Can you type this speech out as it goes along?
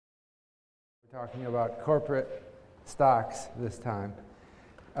Talking about corporate stocks this time.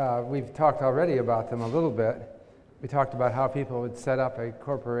 We've talked already about them a little bit. We talked about how people would set up a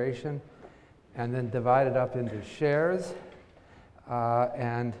corporation and then divide it up into shares,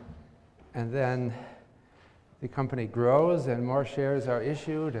 and then the company grows and more shares are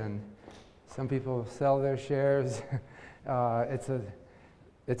issued, and some people sell their shares.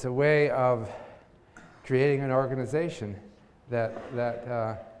 It's a way of creating an organization that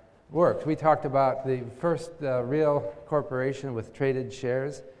worked. We talked about the first real corporation with traded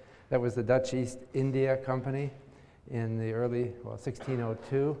shares. That was the Dutch East India Company in the early,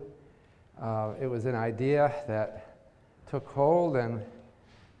 1602. It was an idea that took hold and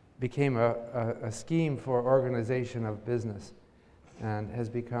became a scheme for organization of business and has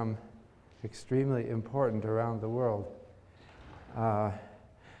become extremely important around the world. I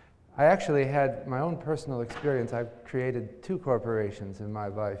actually had my own personal experience. I've created 2 corporations in my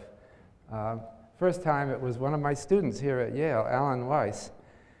life. First time it was one of my students here at Yale, Alan Weiss.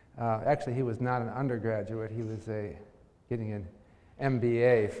 Actually, he was not an undergraduate. He was getting an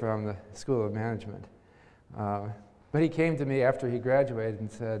MBA from the School of Management. But he came to me after he graduated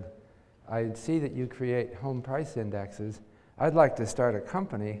and said, I see that you create home price indexes. I'd like to start a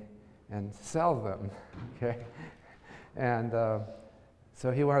company and sell them. Okay? And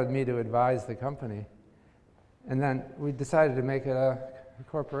so he wanted me to advise the company. And then we decided to make it a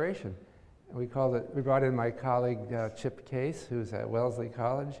corporation. We brought in my colleague Chip Case, who's at Wellesley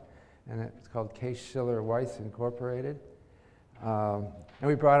College, and it's called Case Shiller Weiss Incorporated. And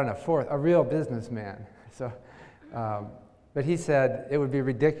we brought in a real businessman. So, but he said it would be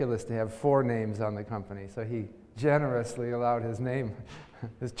ridiculous to have 4 names on the company, so he generously allowed his name,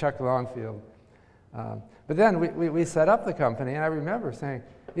 as Chuck Longfield. But then we set up the company, and I remember saying,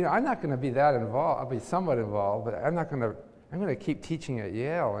 I'm not going to be that involved. I'll be somewhat involved, but I'm going to keep teaching at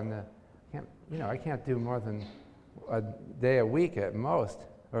Yale, and I can't do more than a day a week at most,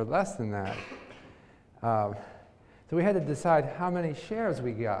 or less than that. So we had to decide how many shares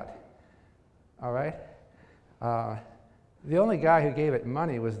we got. All right? The only guy who gave it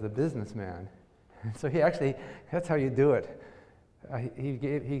money was the businessman. So that's how you do it.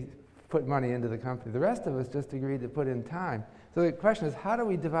 He put money into the company. The rest of us just agreed to put in time. So the question is, how do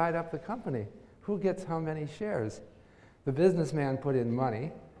we divide up the company? Who gets how many shares? The businessman put in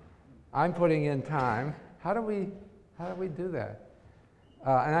money. I'm putting in time. How do we do that?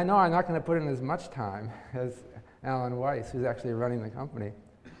 And I know I'm not going to put in as much time as Alan Weiss, who's actually running the company.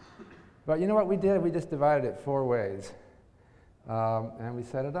 But you know what we did? We just divided it 4 ways. And we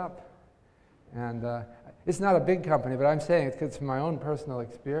set it up. And it's not a big company, but I'm saying it's because from my own personal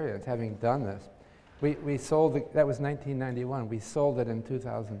experience, having done this. We sold it, that was 1991. We sold it in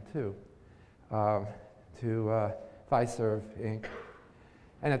 2002 to Fiserv, Inc.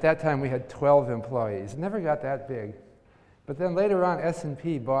 And at that time, we had 12 employees. It never got that big. But then later on,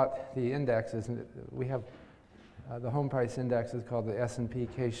 S&P bought the indexes. And we have the home price indexes called the S&P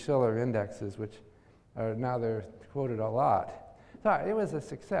Case-Shiller indexes, which are now they're quoted a lot. So it was a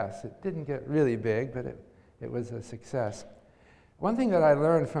success. It didn't get really big, but it was a success. One thing that I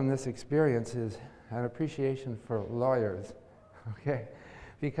learned from this experience is an appreciation for lawyers, okay?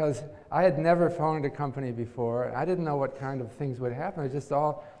 Because I had never phoned a company before. I didn't know what kind of things would happen. It just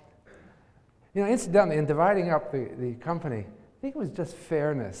all, incidentally, in dividing up the company, I think it was just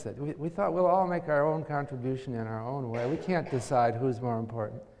fairness. That we thought we'll all make our own contribution in our own way. We can't decide who's more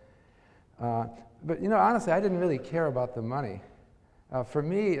important. But honestly, I didn't really care about the money. For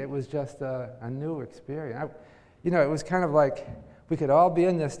me, it was just a new experience. It was kind of like we could all be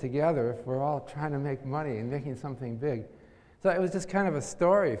in this together if we're all trying to make money and making something big. So it was just kind of a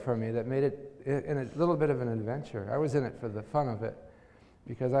story for me that made it in a little bit of an adventure. I was in it for the fun of it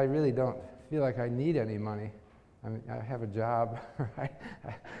because I really don't feel like I need any money. I mean, I have a job, right?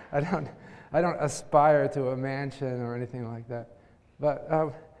 I don't aspire to a mansion or anything like that. But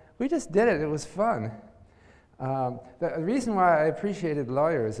we just did it. It was fun. The reason why I appreciated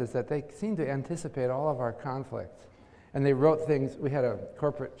lawyers is that they seemed to anticipate all of our conflicts. And they wrote things. We had a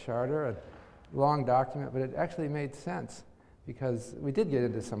corporate charter, a long document, but it actually made sense because we did get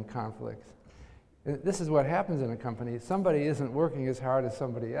into some conflicts. And this is what happens in a company. Somebody isn't working as hard as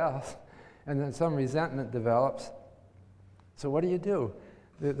somebody else, and then some resentment develops. So what do?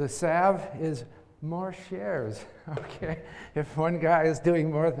 The salve is more shares, okay? If one guy is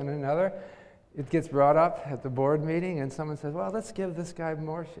doing more than another, it gets brought up at the board meeting, and someone says, well, let's give this guy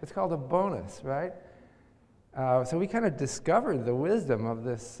more. It's called a bonus, right? So we kind of discovered the wisdom of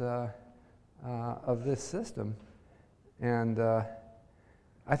this system. And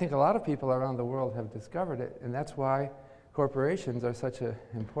I think a lot of people around the world have discovered it, and that's why corporations are such an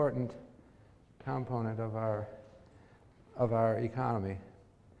important component of our economy.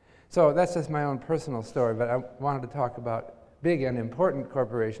 So that's just my own personal story, but I wanted to talk about big and important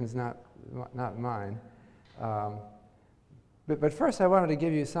corporations, not mine. But first I wanted to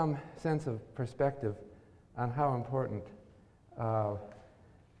give you some sense of perspective on how important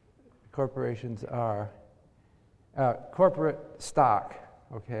corporations are. Corporate stock,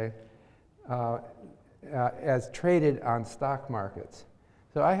 okay, as traded on stock markets.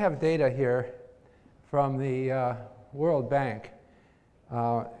 So I have data here from the World Bank,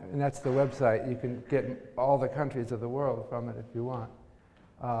 and that's the website. You can get all the countries of the world from it if you want.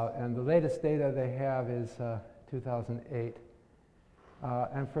 And the latest data they have is 2008.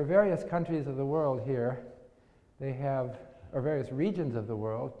 And for various countries of the world here, they have, or various regions of the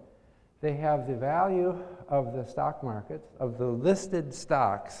world, they have the value of the stock markets, of the listed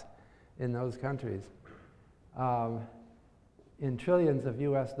stocks in those countries, in trillions of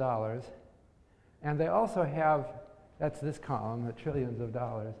US dollars. And they also have, that's this column, the trillions of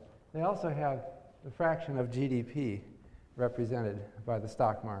dollars, they also have the fraction of GDP represented by the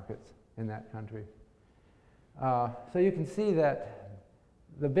stock markets in that country. So you can see that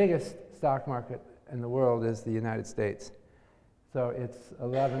the biggest stock market in the world is the United States. So it's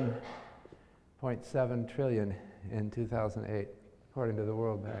 11.7 trillion in 2008, according to the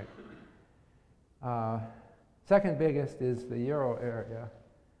World Bank. Second biggest is the Euro area,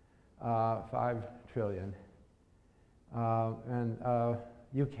 5 trillion. And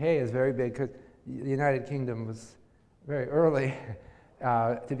UK is very big because the United Kingdom was very early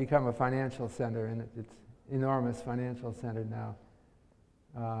to become a financial center, and it's enormous financial center now.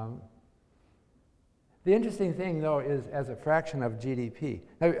 The interesting thing, though, is as a fraction of GDP.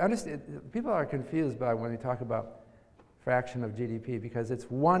 Now, people are confused by when we talk about fraction of GDP because it's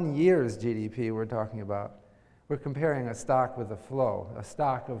 1 year's GDP we're talking about. We're comparing a stock with a flow, a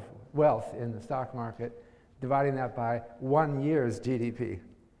stock of wealth in the stock market, dividing that by 1 year's GDP.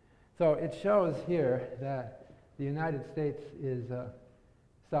 So it shows here that the United States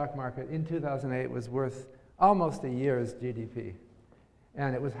stock market in 2008 was worth almost a year's GDP.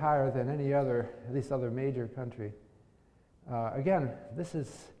 And it was higher than any other, at least other major country. Again, this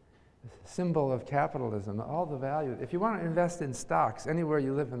is a symbol of capitalism, all the value. If you want to invest in stocks anywhere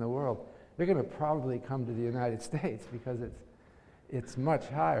you live in the world, you're going to probably come to the United States because it's much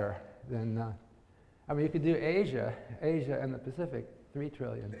higher than, I mean, you could do Asia and the Pacific, 3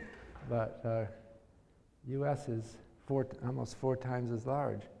 trillion, but US is almost 4 times as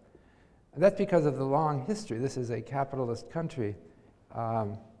large. And that's because of the long history. This is a capitalist country.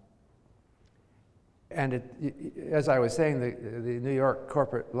 And as I was saying, the New York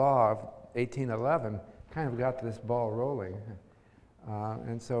corporate law of 1811 kind of got this ball rolling.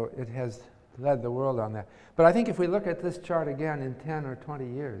 And so it has led the world on that. But I think if we look at this chart again in 10 or 20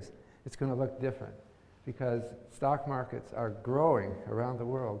 years, it's going to look different because stock markets are growing around the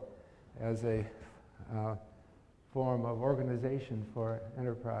world as a form of organization for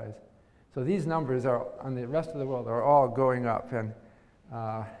enterprise. So these numbers are on the rest of the world are all going up, and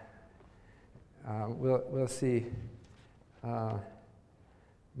we'll see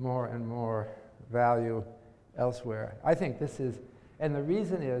more and more value elsewhere. I think this is, and the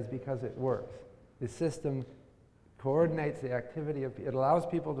reason is because it works. The system coordinates the activity of, it allows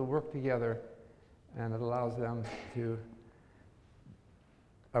people to work together, and it allows them to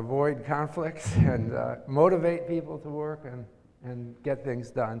avoid conflicts and motivate people to work and get things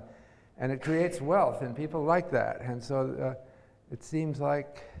done. And it creates wealth, and people like that. And so it seems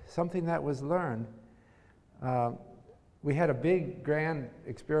like something that was learned. We had a big, grand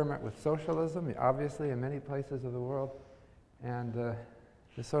experiment with socialism, obviously, in many places of the world. And the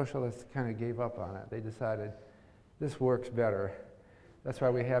socialists kind of gave up on it. They decided this works better. That's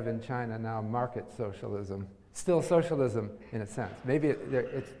why we have in China now market socialism. Still socialism in a sense. Maybe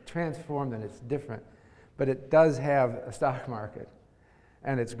it's transformed and it's different, but it does have a stock market,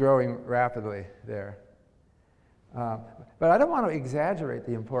 and it's growing rapidly there. But I don't want to exaggerate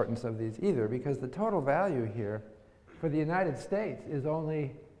the importance of these either, because the total value here for the United States is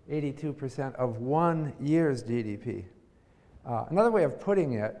only 82% of 1 year's GDP. Another way of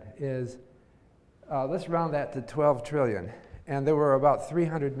putting it is, let's round that to 12 trillion. And there were about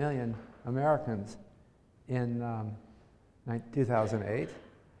 300 million Americans in 2008.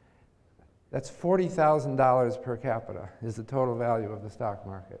 That's $40,000 per capita is the total value of the stock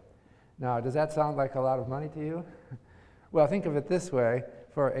market. Now, does that sound like a lot of money to you? Well, think of it this way.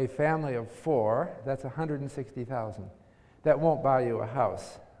 For a family of 4, that's $160,000. That won't buy you a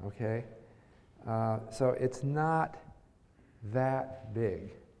house, okay? So it's not that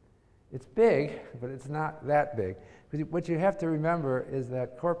big. It's big, but it's not that big. Because what you have to remember is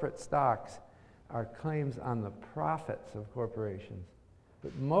that corporate stocks are claims on the profits of corporations.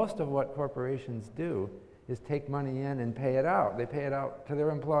 But most of what corporations do is take money in and pay it out. They pay it out to their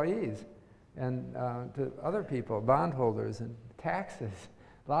employees and to other people, bondholders and taxes,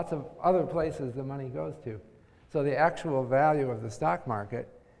 lots of other places the money goes to. So the actual value of the stock market,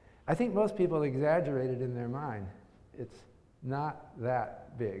 I think most people exaggerate it in their mind. It's not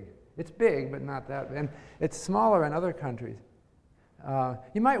that big. It's big, but not that big. And it's smaller in other countries.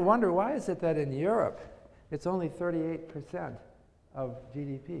 You might wonder, why is it that in Europe it's only 38% of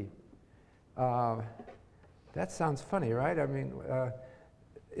GDP? That sounds funny, right? I mean,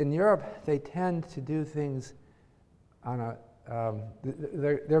 in Europe, they tend to do things on a,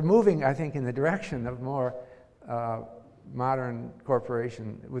 they're moving, I think, in the direction of more modern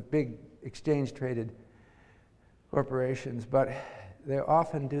corporation with big exchange-traded corporations, but they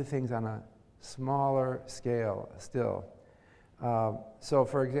often do things on a smaller scale still. So,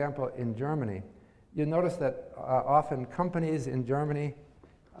 for example, in Germany, you notice that often companies in Germany,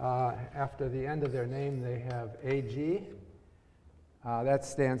 after the end of their name, they have AG. That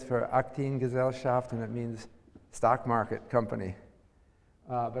stands for Aktiengesellschaft, and it means stock market company.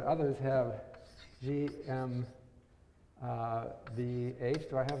 But others have GmbH.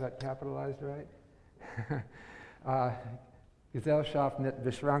 Do I have that capitalized right? Gesellschaft mit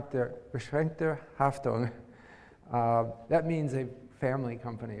beschränkter Haftung. That means a family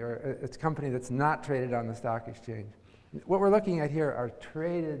company, or it's a company that's not traded on the stock exchange. What we're looking at here are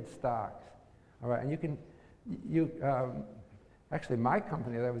traded stocks. All right, and actually my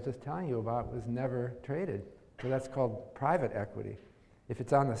company that I was just telling you about was never traded. So that's called private equity. If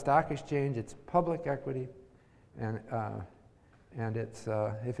it's on the stock exchange, it's public equity, and it's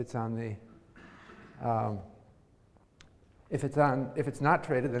if it's not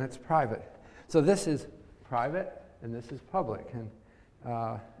traded, then it's private. So this is private and this is public, and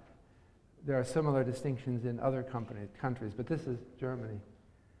there are similar distinctions in other countries, but this is Germany.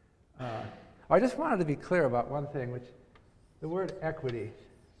 I just wanted to be clear about one thing, which the word equity.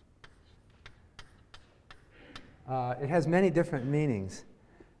 It has many different meanings,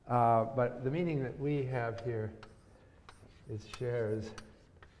 but the meaning that we have here is shares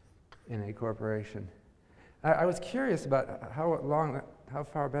in a corporation. I was curious about how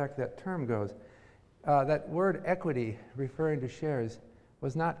far back that term goes. That word equity, referring to shares,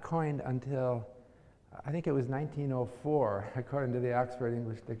 was not coined until, I think it was 1904, according to the Oxford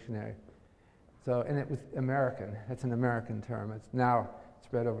English Dictionary. So, and it was American. It's an American term. It's now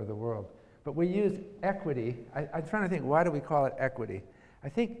spread over the world. But we use equity. I'm trying to think, why do we call it equity? I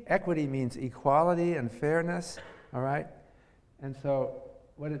think equity means equality and fairness, all right? And so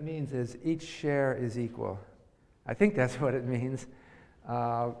what it means is each share is equal. I think that's what it means.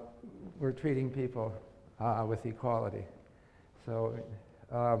 We're treating people with equality. So,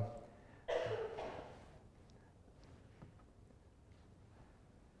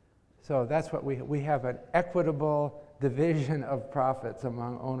 so that's what we have, an equitable division of profits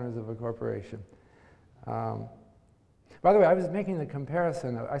among owners of a corporation. By the way, I was making the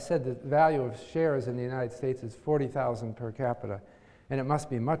comparison. I said the value of shares in the United States is $40,000 per capita, and it must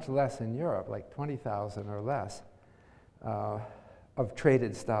be much less in Europe, like $20,000 or less of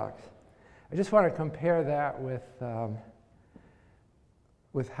traded stocks. I just want to compare that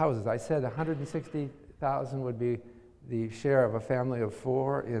with houses. I said 160,000 would be the share of a family of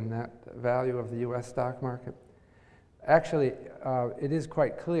four in that value of the U.S. stock market. Actually, it is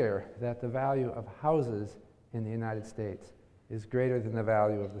quite clear that the value of houses in the United States is greater than the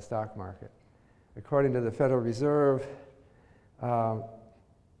value of the stock market. According to the Federal Reserve,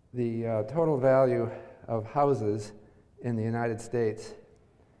 the total value of houses in the United States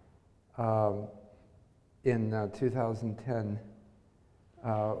in 2010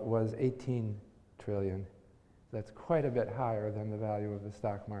 was 18 trillion. That's quite a bit higher than the value of the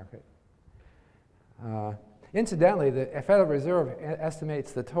stock market. Incidentally, the Federal Reserve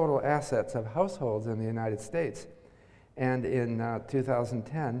estimates the total assets of households in the United States, and in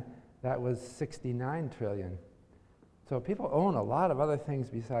 2010, that was 69 trillion. So people own a lot of other things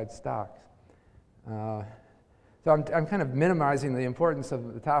besides stocks. So I'm kind of minimizing the importance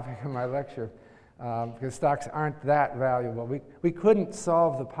of the topic of my lecture because stocks aren't that valuable. We couldn't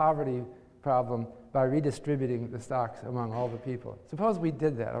solve the poverty problem by redistributing the stocks among all the people. Suppose we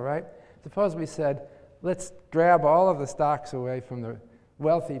did that, all right? Suppose we said, let's grab all of the stocks away from the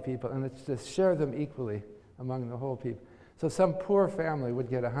wealthy people and let's just share them equally among the whole people. So some poor family would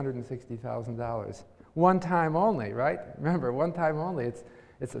get $160,000. One time only, right? Remember, one time only.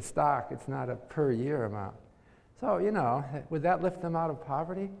 It's a stock. It's not a per year amount. So, you know, would that lift them out of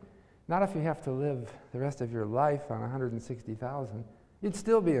poverty? Not if you have to live the rest of your life on $160,000. You'd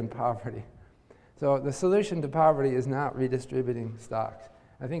still be in poverty. So the solution to poverty is not redistributing stocks.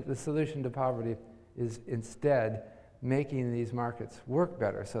 I think the solution to poverty is instead making these markets work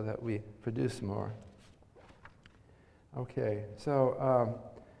better so that we produce more. Okay, so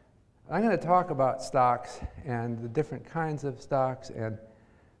I'm going to talk about stocks and the different kinds of stocks and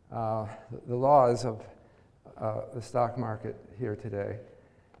the laws of the stock market here today.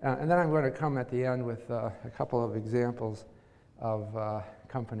 And then I'm going to come at the end with a couple of examples of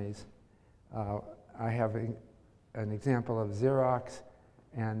companies. I have an example of Xerox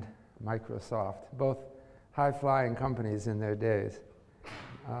and Microsoft, both high-flying companies in their days.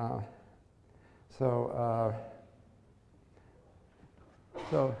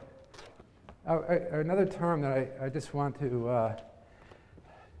 Another term that I just want to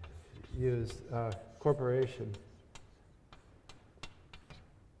use, corporation.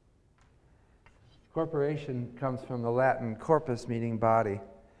 Corporation comes from the Latin corpus, meaning body.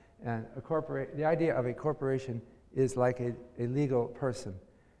 And the idea of a corporation is like a legal person.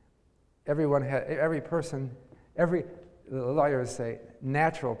 Every person, the lawyers say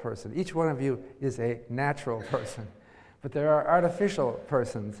natural person. Each one of you is a natural person. But there are artificial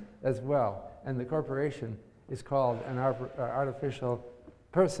persons as well. And the corporation is called an artificial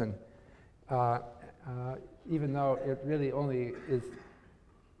person, even though it really only is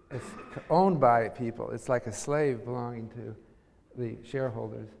it's owned by people. It's like a slave belonging to the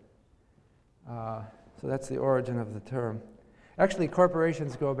shareholders. So that's the origin of the term. Actually,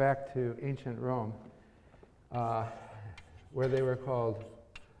 corporations go back to ancient Rome, where they were called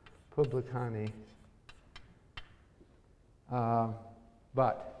publicani. And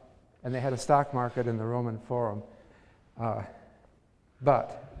they had a stock market in the Roman Forum,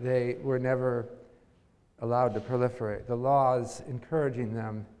 but they were never allowed to proliferate. The laws encouraging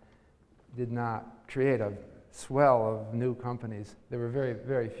them did not create a swell of new companies. There were very,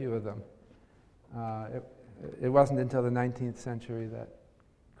 very few of them. It wasn't until the 19th century that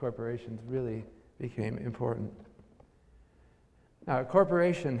corporations really became important. Now, a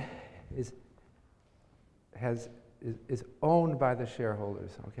corporation is owned by the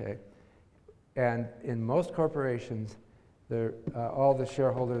shareholders, okay? And in most corporations, all the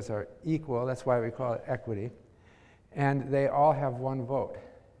shareholders are equal. That's why we call it equity. And they all have one vote.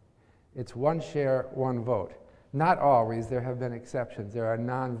 It's one share, one vote. Not always. There have been exceptions. There are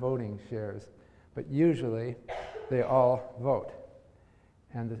non-voting shares. But usually, they all vote.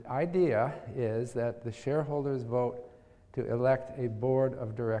 And the idea is that the shareholders vote to elect a board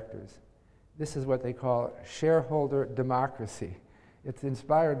of directors. This is what they call shareholder democracy. It's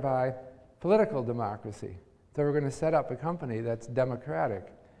inspired by political democracy. So we're going to set up a company that's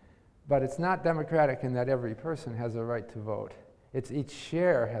democratic. But it's not democratic in that every person has a right to vote. It's each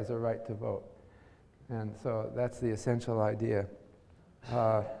share has a right to vote. And so that's the essential idea.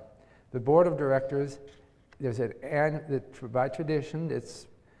 The board of directors, by tradition, it's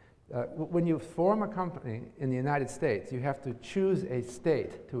when you form a company in the United States, you have to choose a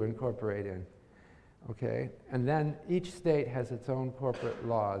state to incorporate in, okay? And then each state has its own corporate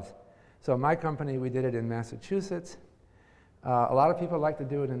laws. So my company, we did it in Massachusetts. A lot of people like to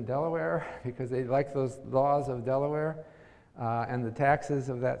do it in Delaware because they like those laws of Delaware and the taxes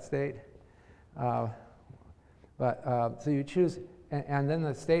of that state. So you choose, and then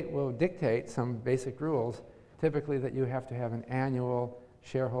the state will dictate some basic rules, typically that you have to have an annual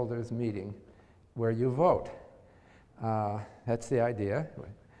shareholders meeting where you vote. That's the idea.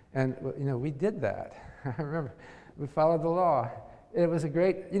 And we did that. I remember we followed the law. It was a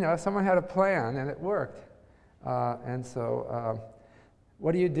great, someone had a plan and it worked. And so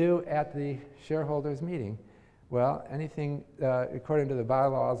what do you do at the shareholders meeting? Well, anything according to the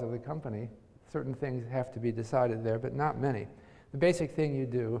bylaws of the company, certain things have to be decided there, but not many. The basic thing you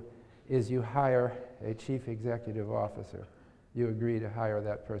do is you hire a chief executive officer. You agree to hire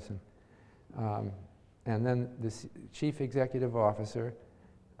that person. And then the chief executive officer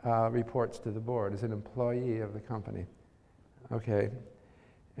reports to the board as an employee of the company. Okay.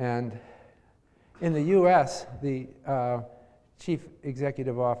 And in the U.S., the chief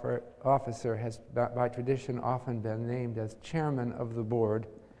executive officer has, by tradition, often been named as chairman of the board.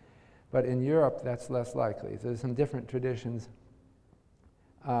 But in Europe, that's less likely. There's some different traditions.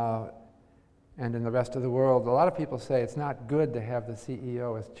 And in the rest of the world, a lot of people say it's not good to have the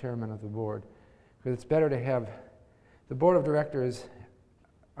CEO as chairman of the board, because it's better to have the board of directors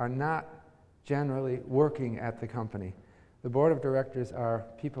are not generally working at the company. The board of directors are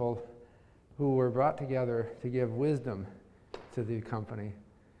people who were brought together to give wisdom to the company.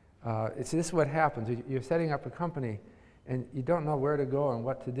 This is what happens. You're setting up a company, and you don't know where to go and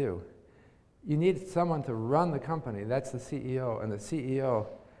what to do. You need someone to run the company. That's the CEO, and the CEO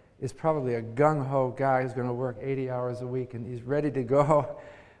is probably a gung-ho guy who's going to work 80 hours a week, and he's ready to go,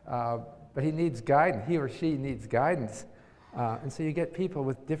 but he needs guidance. He or she needs guidance. And so you get people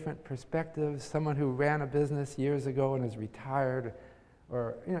with different perspectives, someone who ran a business years ago and is retired,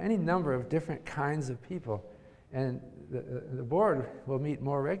 or any number of different kinds of people. And the board will meet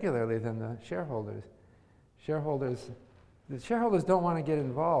more regularly than the shareholders. The shareholders don't want to get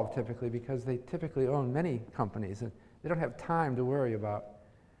involved typically because they typically own many companies and they don't have time to worry about.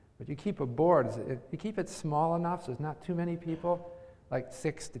 But you keep a board, you keep it small enough so there's not too many people, like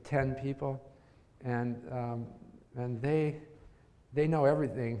 6 to 10 people, and they know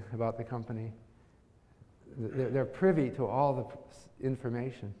everything about the company. They're privy to all the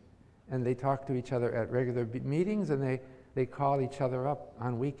information, and they talk to each other at regular meetings, and they call each other up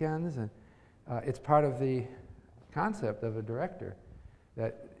on weekends, and it's part of the concept of a director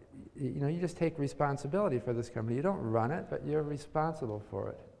that you just take responsibility for this company. You don't run it, but you're responsible for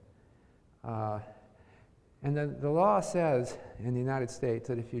it. And then the law says in the United States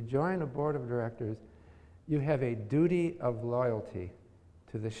that if you join a board of directors, you have a duty of loyalty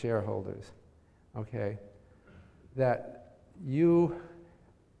to the shareholders, okay? That you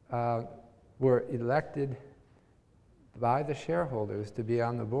were elected by the shareholders to be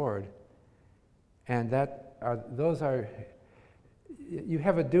on the board, and you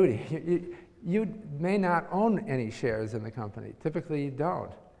have a duty. You may not own any shares in the company. Typically, you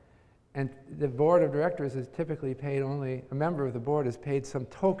don't. And the board of directors is typically paid only, a member of the board is paid some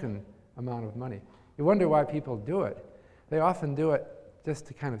token amount of money. You wonder why people do it. They often do it just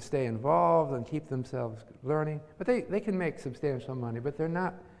to kind of stay involved and keep themselves learning. But they can make substantial money, but they're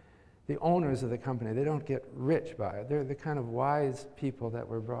not the owners of the company. They don't get rich by it. They're the kind of wise people that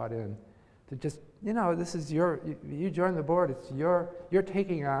were brought in to just, this is you join the board, you're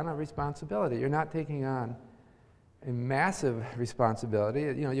taking on a responsibility. You're not taking on a massive responsibility.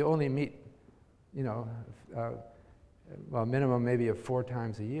 You only meet, minimum maybe of 4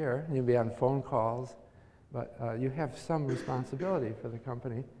 times a year. You'll be on phone calls, but you have some responsibility for the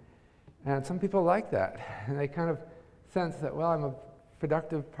company. And some people like that. And they kind of sense that, well, I'm a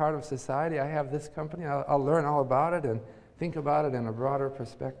productive part of society. I have this company. I'll learn all about it and think about it in a broader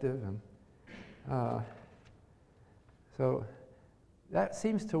perspective. And so that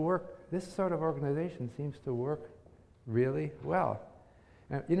seems to work. This sort of organization seems to work really well.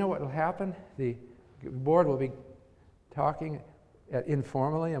 And you know what will happen? The board will be talking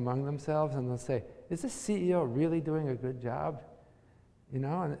informally among themselves, and they'll say, is this CEO really doing a good job?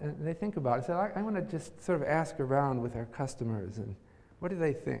 And they think about it. So I want to just sort of ask around with our customers, and what do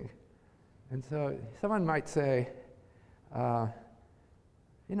they think? And so someone might say,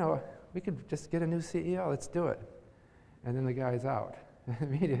 we could just get a new CEO, let's do it. And then the guy's out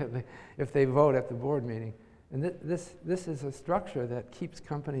immediately if they vote at the board meeting. And this is a structure that keeps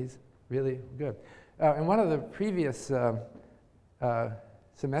companies really good. In one of the previous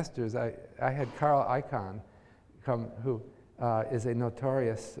semesters, I had Carl Icahn come, who is a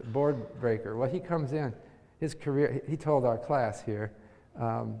notorious board breaker. Well, he comes in, his career, he told our class here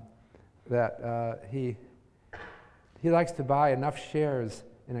that he likes to buy enough shares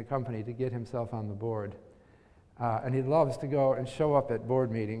in a company to get himself on the board. And he loves to go and show up at board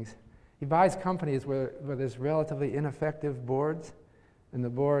meetings. He buys companies where there's relatively ineffective boards, and the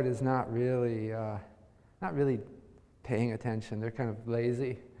board is not really paying attention. They're kind of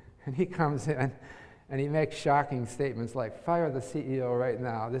lazy. And he comes in and he makes shocking statements like, fire the CEO right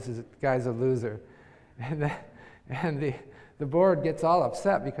now. This guy's a loser. And the board gets all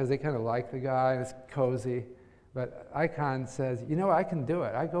upset because they kind of like the guy and it's cozy. But Icahn says, I can do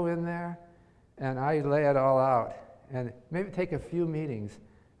it. I go in there and I lay it all out. And maybe take a few meetings.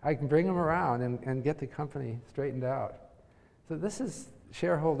 I can bring them around and get the company straightened out. So this is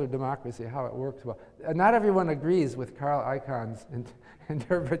shareholder democracy, how it works well. Not everyone agrees with Carl Icahn's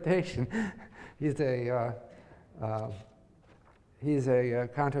interpretation. He's a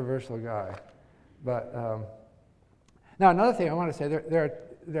controversial guy. But now another thing I want to say,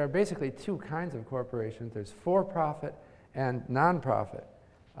 there are basically 2 kinds of corporations. There's for-profit and non-profit.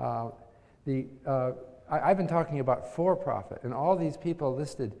 I've been talking about for-profit, and all these people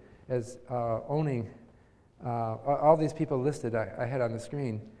listed as owning, all these people listed I had on the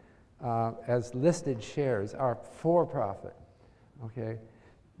screen as listed shares are for-profit, okay?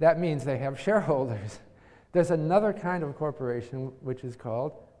 That means they have shareholders. There's another kind of corporation which is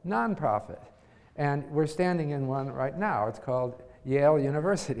called non-profit, and we're standing in one right now. It's called Yale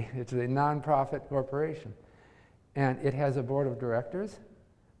University. It's a non-profit corporation, and it has a board of directors.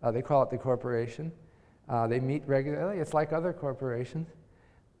 They call it the corporation. They meet regularly. It's like other corporations,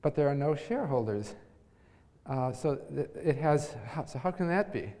 but there are no shareholders. So how can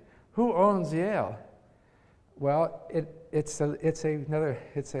that be? Who owns Yale? Well, it's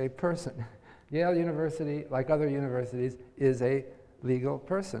a person. Yale University, like other universities, is a legal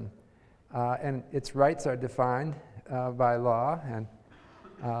person. And its rights are defined by law, and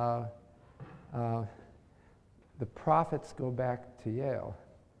the profits go back to Yale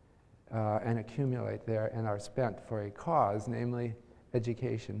and accumulate there and are spent for a cause, namely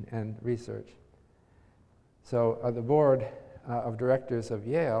education and research. So the board of directors of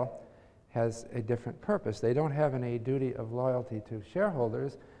Yale has a different purpose. They don't have any duty of loyalty to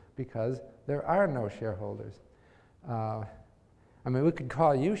shareholders because there are no shareholders. I mean, we could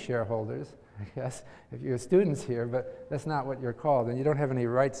call you shareholders, I guess, if you're students here, but that's not what you're called, and you don't have any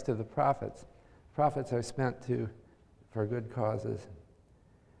rights to the profits. Profits are spent for good causes.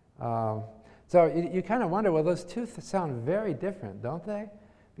 So you kind of wonder, well, those two sound very different, don't they?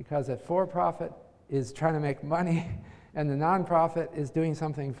 Because a for-profit is trying to make money, and the nonprofit is doing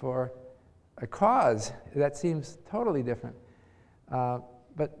something for a cause. That seems totally different.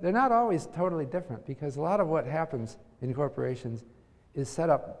 But they're not always totally different, because a lot of what happens in corporations is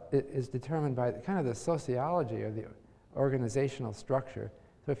determined by kind of the sociology or the organizational structure.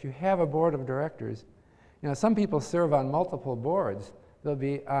 So if you have a board of directors, you know, some people serve on multiple boards. They'll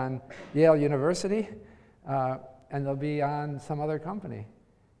be on Yale University, and they'll be on some other company,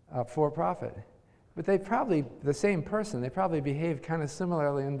 for profit. But they probably, the same person, they probably behave kind of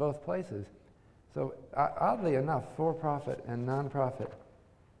similarly in both places. So oddly enough, for-profit and non-profit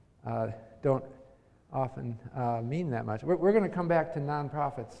don't often mean that much. We're going to come back to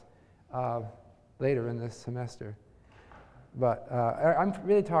nonprofits later in this semester. But I'm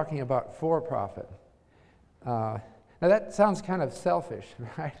really talking about for-profit. Now that sounds kind of selfish,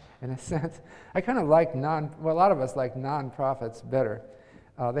 right, in a sense. I kind of like well, a lot of us like nonprofits better.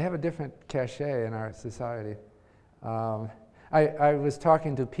 They have a different cachet in our society. I was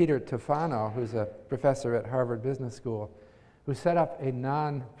talking to Peter Tufano, who's a professor at Harvard Business School, who set up a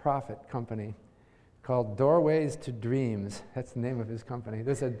non-profit company called Doorways to Dreams. That's the name of his company.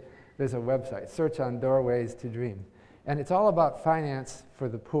 There's a website, search on Doorways to Dreams. And it's all about finance for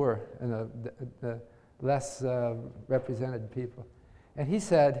the poor and the less represented people. And he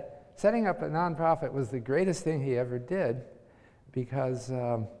said setting up a nonprofit was the greatest thing he ever did because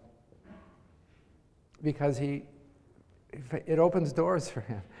it opens doors for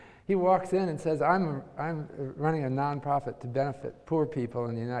him. He walks in and says, I'm running a nonprofit to benefit poor people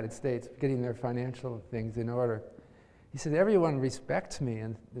in the United States, getting their financial things in order. He said, everyone respects me,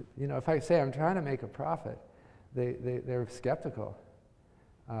 and you know, if I say I'm trying to make a profit, they're skeptical.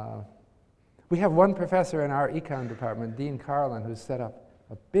 We have one professor in our econ department, Dean Carlin, who's set up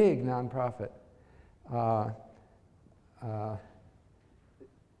a big nonprofit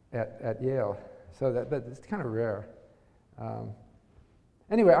at Yale. So but it's kind of rare.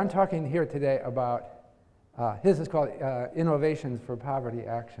 Anyway, I'm talking here today about, his is called Innovations for Poverty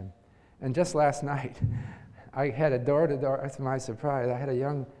Action. And just last night, I had a door-to-door, to my surprise, I had a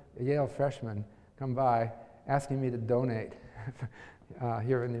young Yale freshman come by asking me to donate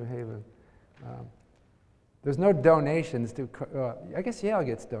here in New Haven. There's no donations to, I guess Yale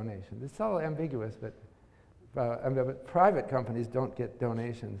gets donations. It's all ambiguous, but private companies don't get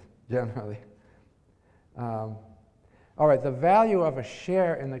donations generally. All right, the value of a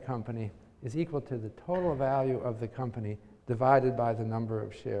share in the company is equal to the total value of the company divided by the number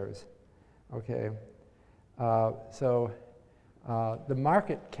of shares. Okay, so the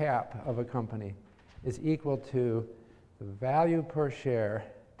market cap of a company is equal to the value per share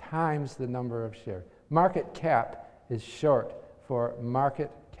times the number of shares. Market cap is short for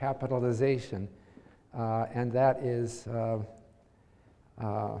market capitalization, and that is the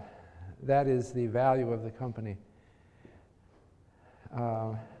value of the company.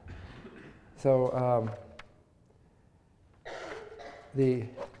 The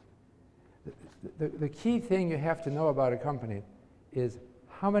key thing you have to know about a company is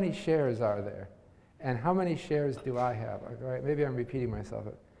how many shares are there, and how many shares do I have? Right? Maybe I'm repeating myself,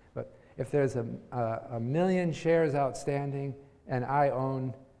 but if there's a million shares outstanding and I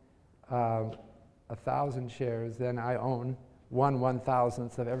own 1,000 shares, then I own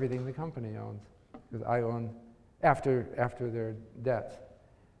 1/1000th of everything the company owns, because I own after their debts.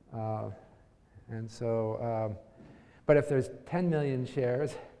 And so, but if there's 10 million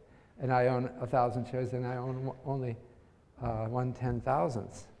shares and I own 1,000 shares, then I own only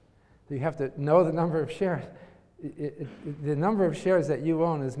 1/10,000th. So you have to know the number of shares. The number of shares that you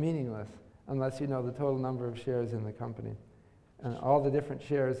own is meaningless unless you know the total number of shares in the company. And all the different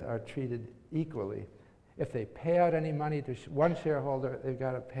shares are treated equally. If they pay out any money to one shareholder, they've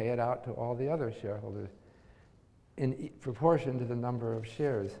got to pay it out to all the other shareholders in proportion to the number of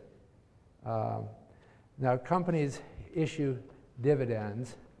shares Now, companies issue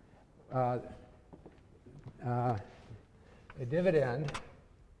dividends. A dividend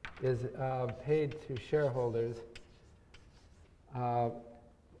is paid to shareholders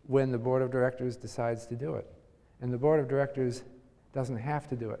when the board of directors decides to do it. And the board of directors doesn't have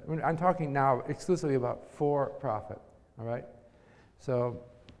to do it. I'm talking now exclusively about for-profit, all right? So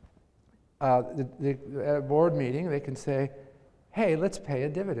at a board meeting, they can say, hey, let's pay a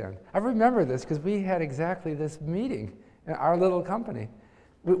dividend. I remember this because we had exactly this meeting in our little company.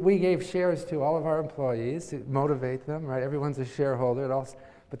 We gave shares to all of our employees to motivate them, right? Everyone's a shareholder,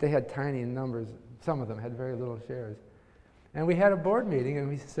 but they had tiny numbers. Some of them had very little shares. And we had a board meeting, and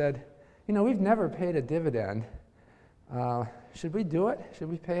we said, you know, we've never paid a dividend. Should we do it? Should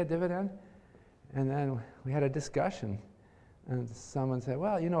we pay a dividend? And then we had a discussion, and someone said,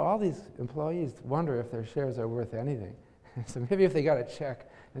 well, you know, all these employees wonder if their shares are worth anything. So maybe if they got a check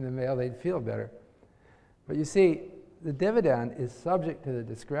in the mail, they'd feel better. But you see, the dividend is subject to the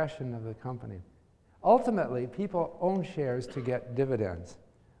discretion of the company. Ultimately, people own shares to get dividends,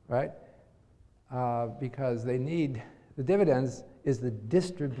 right? Because they need, the dividends is the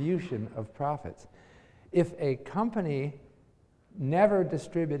distribution of profits. If a company never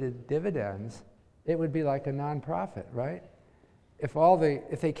distributed dividends, it would be like a nonprofit, right? If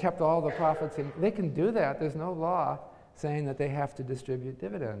they kept all the profits, they can do that. There's no law saying that they have to distribute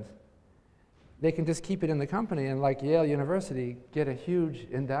dividends. They can just keep it in the company and, like Yale University, get a huge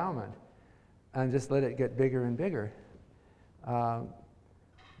endowment and just let it get bigger and bigger.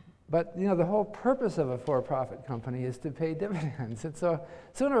 But you know, the whole purpose of a for-profit company is to pay dividends, and so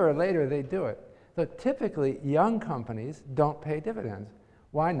sooner or later they do it. So typically, young companies don't pay dividends.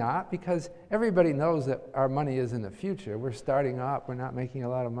 Why not? Because everybody knows that our money is in the future. We're starting up. We're not making a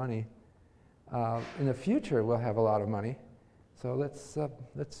lot of money. In the future, we'll have a lot of money. So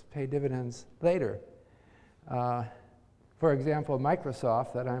let's pay dividends later. For example,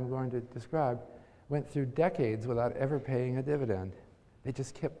 Microsoft, that I'm going to describe, went through decades without ever paying a dividend. They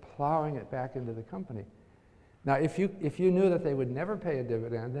just kept plowing it back into the company. Now, if you knew that they would never pay a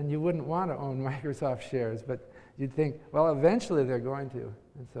dividend, then you wouldn't want to own Microsoft shares, but you'd think, well, eventually they're going to.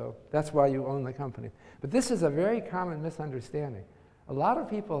 And so that's why you own the company. But this is a very common misunderstanding. A lot of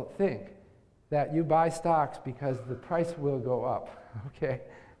people think that you buy stocks because the price will go up, okay?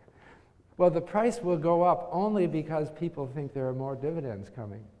 Well, the price will go up only because people think there are more dividends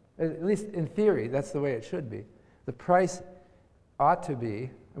coming. At least in theory, that's the way it should be. The price ought to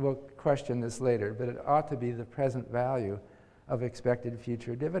be, and we'll question this later, but it ought to be the present value of expected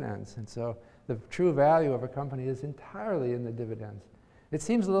future dividends. And so the true value of a company is entirely in the dividends. It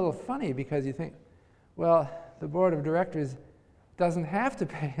seems a little funny because you think, well, the board of directors doesn't have to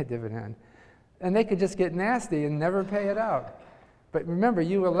pay a dividend. And they could just get nasty and never pay it out. But remember,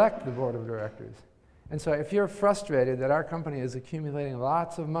 you elect the board of directors. And so if you're frustrated that our company is accumulating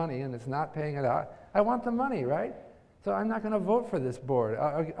lots of money and it's not paying it out, I want the money, right? So I'm not going to vote for this board.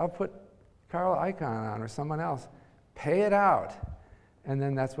 I'll put Carl Icahn on or someone else. Pay it out. And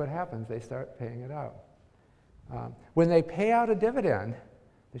then that's what happens. They start paying it out. When they pay out a dividend,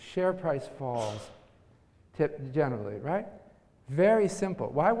 the share price falls generally, right? Very simple.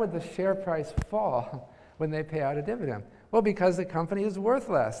 Why would the share price fall when they pay out a dividend? Well, because the company is worth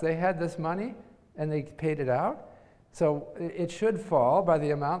less. They had this money and they paid it out. So it should fall by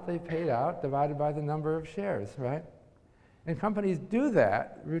the amount they paid out divided by the number of shares, right? And companies do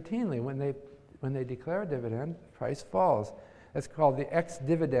that routinely. When they declare a dividend, the price falls. That's called the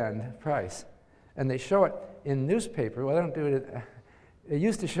ex-dividend price. And they show it in newspaper. Well, they don't do it. They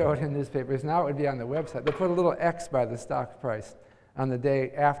used to show it in newspapers. Now it would be on the website. They put a little X by the stock price on the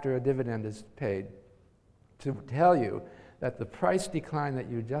day after a dividend is paid to tell you that the price decline that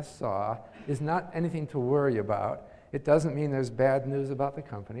you just saw is not anything to worry about. It doesn't mean there's bad news about the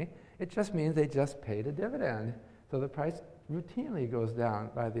company. It just means they just paid a dividend. So the price routinely goes down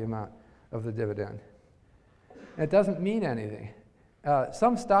by the amount of the dividend. It doesn't mean anything.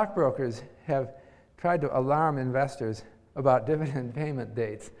 Some stockbrokers have tried to alarm investors about dividend payment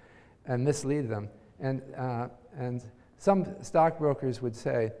dates and mislead them. And some stockbrokers would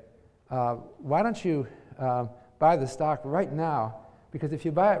say, why don't you buy the stock right now? Because if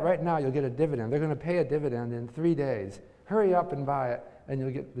you buy it right now, you'll get a dividend. They're going to pay a dividend in 3 days. Hurry up and buy it, and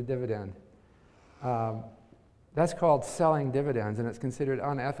you'll get the dividend. That's called selling dividends, and it's considered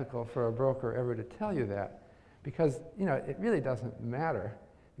unethical for a broker ever to tell you that. Because, you know, it really doesn't matter.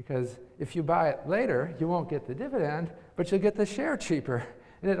 Because if you buy it later, you won't get the dividend, but you'll get the share cheaper.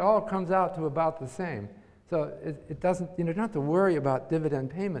 And it all comes out to about the same. So it doesn't, you don't have to worry about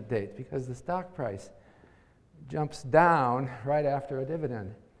dividend payment dates because the stock price jumps down right after a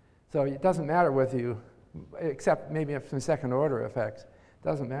dividend. So it doesn't matter whether you, except maybe some second order effects, it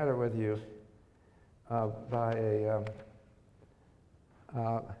doesn't matter whether you buy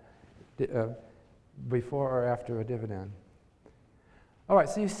before or after a dividend. All right,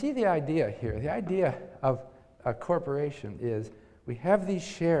 so you see the idea here. The idea of a corporation is we have these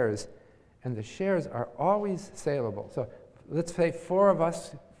shares, and the shares are always saleable. So let's say 4 of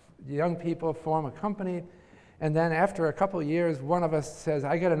us, young people, form a company, and then after a couple of years, one of us says,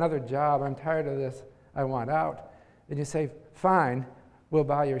 I got another job, I'm tired of this, I want out. And you say, fine, we'll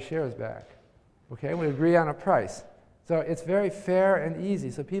buy your shares back. Okay, we agree on a price. So it's very fair and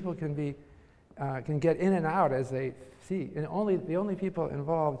easy, so people can get in and out as they see. And the only people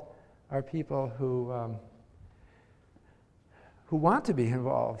involved are people who want to be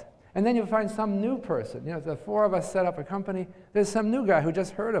involved. And then you'll find some new person. You know, if the 4 of us set up a company, there's some new guy who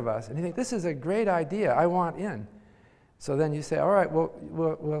just heard of us, and you think, this is a great idea, I want in. So then you say, all right,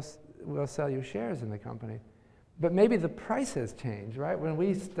 we'll sell you shares in the company. But maybe the price has changed, right? When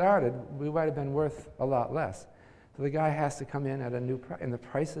we started, we might have been worth a lot less. So the guy has to come in at a new price, and the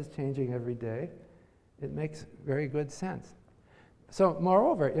price is changing every day. It makes very good sense. So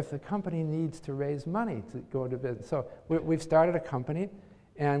moreover, if the company needs to raise money to go into business, so we've started a company,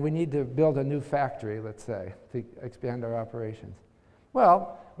 and we need to build a new factory, let's say, to expand our operations.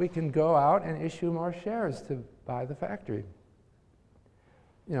 Well, we can go out and issue more shares to buy the factory.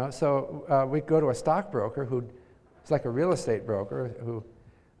 You know, so we go to a stockbroker who is like a real estate broker who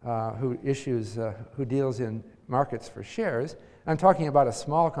deals in markets for shares. I'm talking about a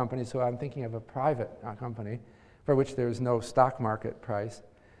small company, so I'm thinking of a private company for which there's no stock market price.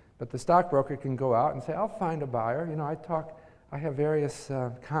 But the stockbroker can go out and say, I'll find a buyer. You know, I have various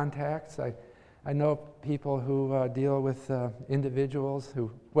contacts. I know people who deal with individuals,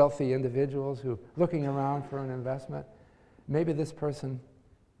 wealthy individuals who looking around for an investment. Maybe this person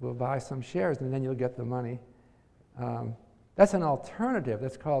will buy some shares, and then you'll get the money. That's an alternative.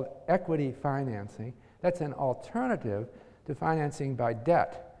 That's called equity financing. That's an alternative to financing by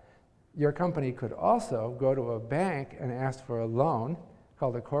debt. Your company could also go to a bank and ask for a loan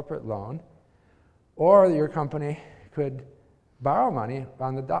called a corporate loan, or your company could borrow money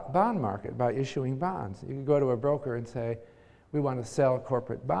on the bond market by issuing bonds. You could go to a broker and say, we want to sell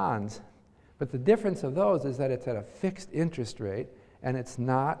corporate bonds. But the difference of those is that it's at a fixed interest rate, and it's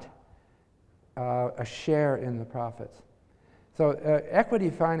not a share in the profits. So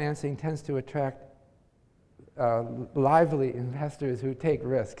equity financing tends to attract lively investors who take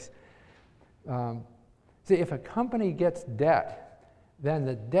risks. See, if a company gets debt, then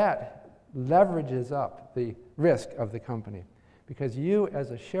the debt leverages up the risk of the company, because you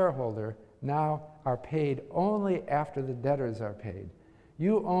as a shareholder now are paid only after the debtors are paid.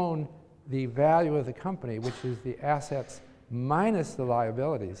 You own the value of the company, which is the assets minus the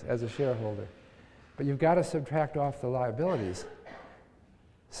liabilities as a shareholder. But you've got to subtract off the liabilities.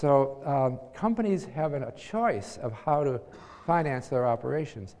 So companies have a choice of how to finance their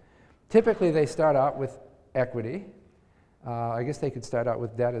operations. Typically, they start out with equity. I guess they could start out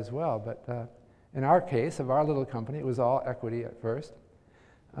with debt as well, but in our case, of our little company, it was all equity at first.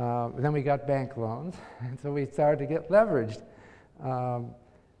 Then we got bank loans, and so we started to get leveraged.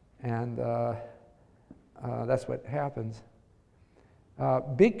 That's what happens.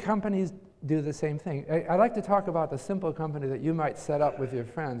 Big companies do the same thing. I like to talk about the simple company that you might set up with your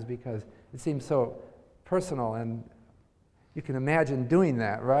friends because it seems so personal, and you can imagine doing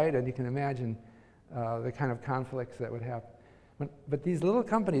that, right? And you can imagine the kind of conflicts that would happen. But these little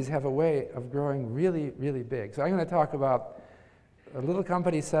companies have a way of growing really, really big. So I'm going to talk about a little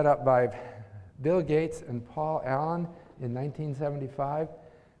company set up by Bill Gates and Paul Allen in 1975.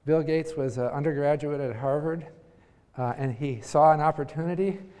 Bill Gates was an undergraduate at Harvard, and he saw an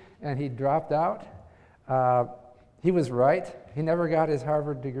opportunity, and he dropped out. He was right. He never got his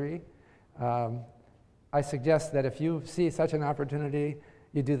Harvard degree. I suggest that if you see such an opportunity,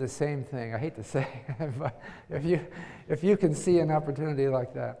 you do the same thing. I hate to say it, but if you can see an opportunity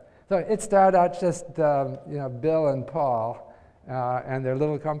like that. So it started out just Bill and Paul and their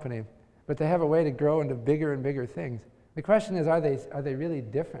little company, but they have a way to grow into bigger and bigger things. The question is, are they really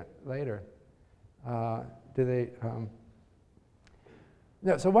different later? Do they?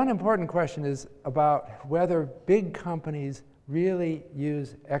 No, so one important question is about whether big companies really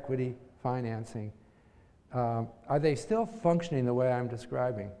use equity financing. Are they still functioning the way I'm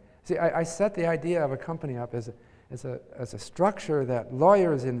describing? See, I set the idea of a company up as a structure that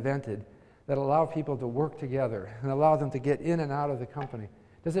lawyers invented that allow people to work together and allow them to get in and out of the company.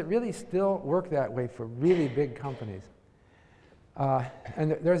 Does it really still work that way for really big companies?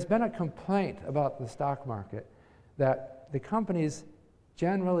 And there's been a complaint about the stock market that the companies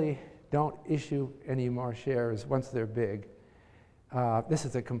generally don't issue any more shares once they're big. This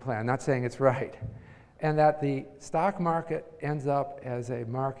is a complaint. I'm not saying it's right. And that the stock market ends up as a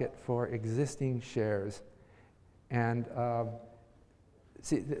market for existing shares. And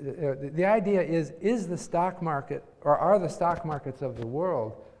see, the idea is the stock market, or are the stock markets of the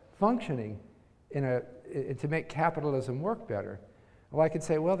world functioning to make capitalism work better? Well, I could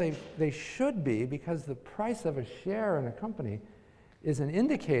say, well, they should be, because the price of a share in a company is an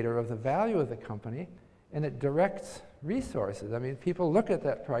indicator of the value of the company, and it directs resources. I mean, people look at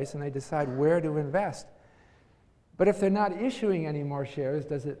that price and they decide where to invest. But if they're not issuing any more shares,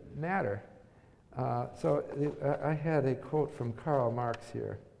 does it matter? I had a quote from Karl Marx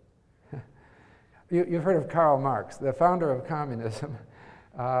here. You've heard of Karl Marx, the founder of communism.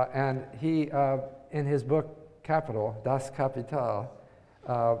 And he, in his book Capital, Das Kapital,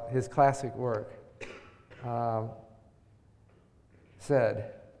 his classic work,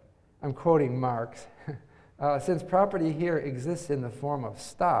 said, I'm quoting Marx, since property here exists in the form of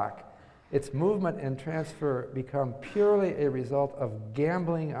stock, its movement and transfer become purely a result of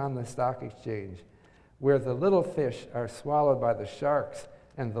gambling on the stock exchange, where the little fish are swallowed by the sharks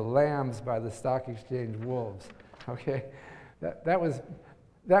and the lambs by the stock exchange wolves. Okay, that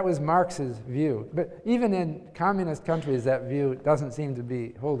was Marx's view. But even in communist countries, that view doesn't seem to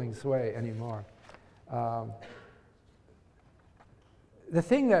be holding sway anymore. The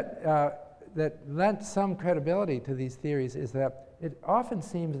thing that lent some credibility to these theories is that it often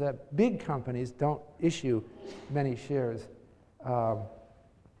seems that big companies don't issue many shares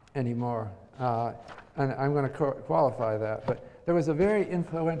anymore. And I'm going to qualify that. But there was a very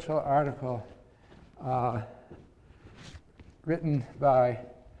influential article written by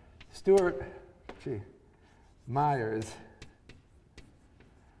Stuart Myers,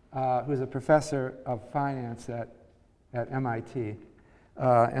 who's a professor of finance at MIT.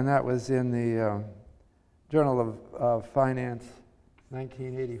 And that was in the Journal of Finance,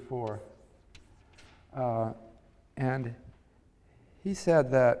 1984. And he said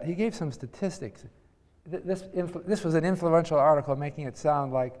that, he gave some statistics. This was an influential article making it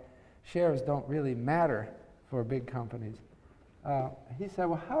sound like shares don't really matter for big companies. He said,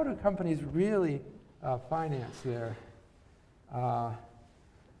 well, how do companies really finance their, how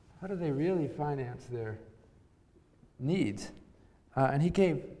do they really finance their needs? And he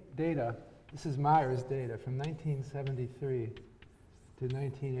gave data. This is Myers' data from 1973 to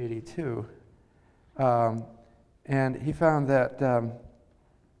 1982. And he found that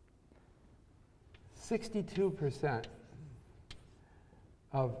 62%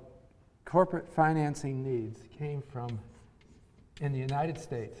 of corporate financing needs came from, in the United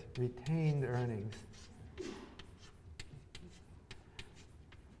States, retained earnings.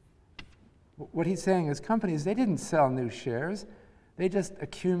 What he's saying is companies, they didn't sell new shares. They just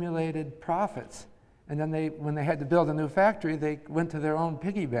accumulated profits. And then when they had to build a new factory, they went to their own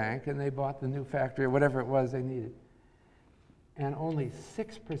piggy bank and they bought the new factory or whatever it was they needed. And only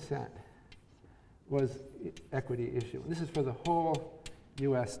 6% was equity issue. This is for the whole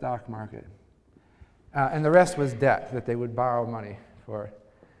US stock market. And the rest was debt that they would borrow money for.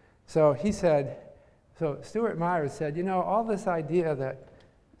 So he said, so Stuart Myers said, you know, all this idea that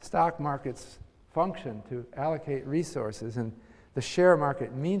stock markets function to allocate resources and the share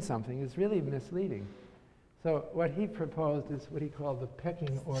market means something is really misleading. So what he proposed is what he called the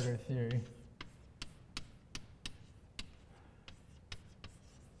pecking order theory.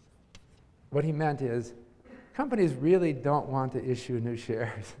 What he meant is companies really don't want to issue new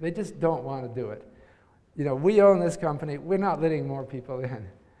shares. They just don't want to do it. You know, we own this company. We're not letting more people in.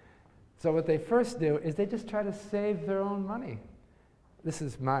 So what they first do is they just try to save their own money. This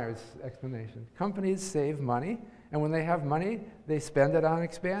is Myers' explanation. Companies save money, and when they have money, they spend it on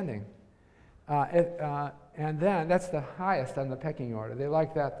expanding. And then that's the highest on the pecking order. They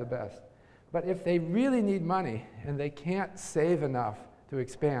like that the best. But if they really need money and they can't save enough to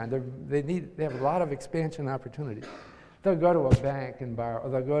expand, they have a lot of expansion opportunities, they'll go to a bank and borrow, or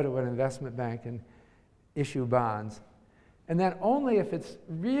they'll go to an investment bank and issue bonds. And then only if it's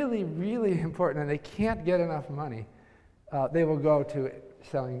really, really important and they can't get enough money, they will go to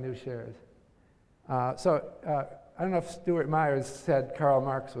selling new shares. I don't know if Stuart Myers said Karl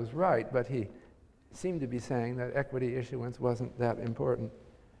Marx was right, but he seemed to be saying that equity issuance wasn't that important.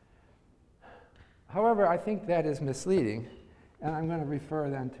 However, I think that is misleading, and I'm going to refer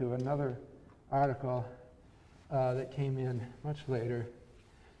then to another article that came in much later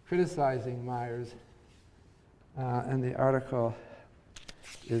criticizing Myers, and the article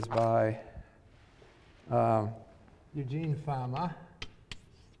is by Eugene Fama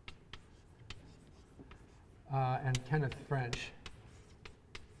and Kenneth French.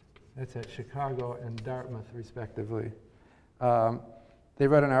 That's at Chicago and Dartmouth, respectively. They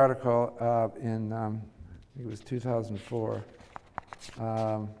read an article in, I think it was 2004,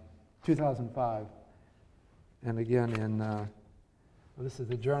 2005, and again in, well, this is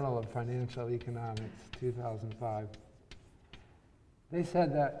the Journal of Financial Economics, 2005. They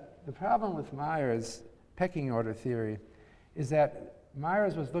said that the problem with Myers' pecking order theory is that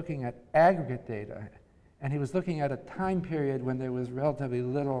Myers was looking at aggregate data, and he was looking at a time period when there was relatively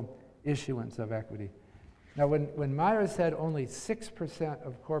little issuance of equity. Now, when Myers said only 6%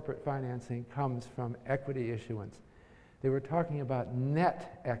 of corporate financing comes from equity issuance, they were talking about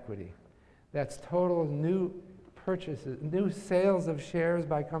net equity. That's total new purchases, new sales of shares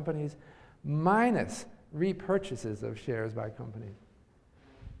by companies minus repurchases of shares by companies.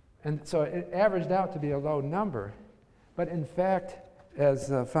 And so it averaged out to be a low number. But in fact,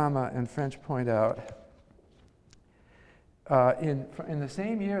 as Fama and French point out, in the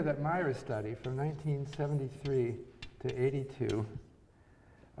same year that Myers studied, from 1973 to 82,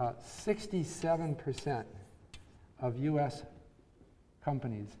 67% of U.S.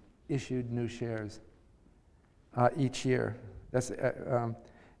 companies issued new shares each year. That's,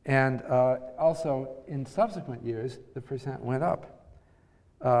 and also, in subsequent years, the percent went up.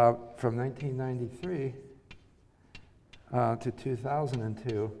 From 1993 to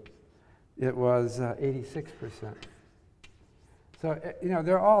 2002, it was 86%. So, you know,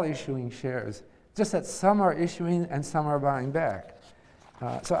 they're all issuing shares, just that some are issuing and some are buying back.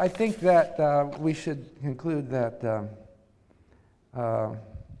 So I think that we should conclude that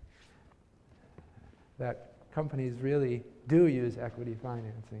that companies really do use equity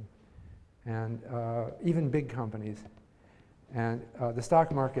financing, and even big companies. And the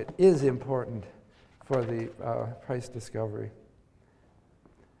stock market is important for the price discovery.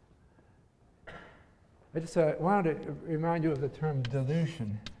 I just wanted to remind you of the term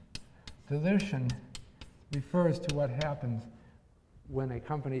dilution. Dilution refers to what happens when a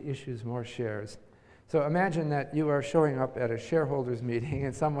company issues more shares. So imagine that you are showing up at a shareholders meeting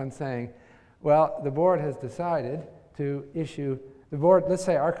and someone's saying, well, the board has decided to issue, the board, let's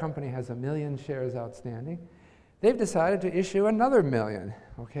say our company has 1 million shares outstanding. They've decided to issue another 1 million,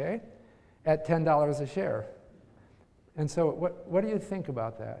 okay, at $10 a share. And so what do you think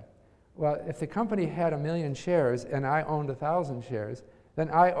about that? Well, if the company had 1 million shares and I owned 1,000 shares, then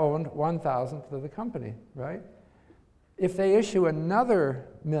I owned 1,000th of the company, right? If they issue another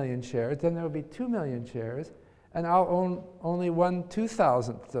 1 million shares, then there will be 2 million shares, and I'll own only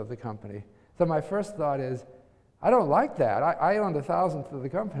 1/2000th of the company. So my first thought is, I don't like that. I owned 1,000th of the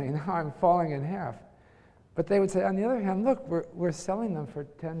company, now I'm falling in half. But they would say, on the other hand, look, we're selling them for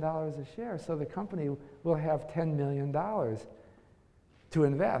 $10 a share, so the company will have $10 million to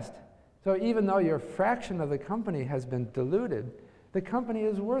invest. So even though your fraction of the company has been diluted, the company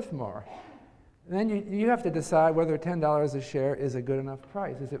is worth more. And then you have to decide whether $10 a share is a good enough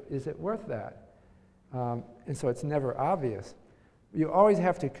price. Is it worth that? And so it's never obvious. You always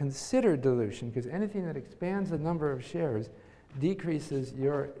have to consider dilution, because anything that expands the number of shares decreases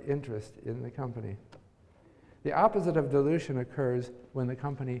your interest in the company. The opposite of dilution occurs when the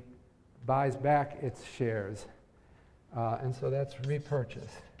company buys back its shares. And so that's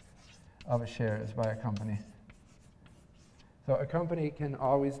repurchase of shares by a company. So a company can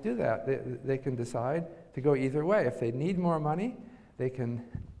always do that. They can decide to go either way. If they need more money, they can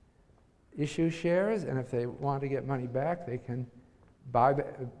issue shares, and if they want to get money back, they can buy.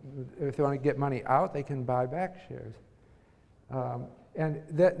 If they want to get money out, they can buy back shares. And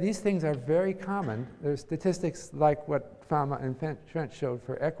these things are very common. There's statistics like what Fama and Trent showed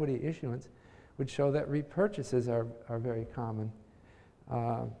for equity issuance, would show that repurchases are very common.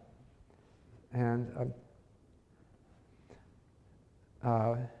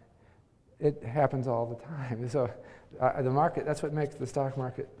 It happens all the time. So the market, that's what makes the stock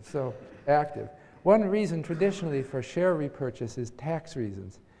market so active. One reason traditionally for share repurchase is tax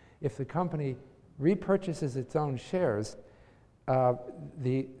reasons. If the company repurchases its own shares, if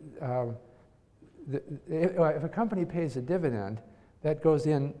a company pays a dividend, that goes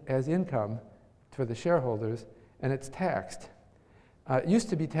in as income for the shareholders, and it's taxed. It used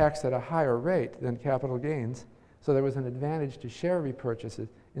to be taxed at a higher rate than capital gains, so there was an advantage to share repurchases.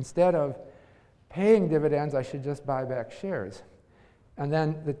 Instead of paying dividends, I should just buy back shares. And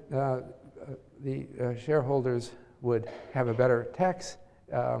then the shareholders would have a better tax,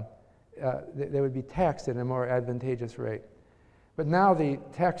 they would be taxed at a more advantageous rate. But now the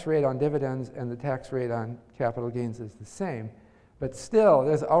tax rate on dividends and the tax rate on capital gains is the same. But still,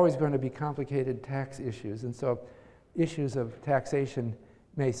 there's always going to be complicated tax issues. And so issues of taxation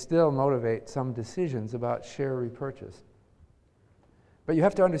may still motivate some decisions about share repurchase. But you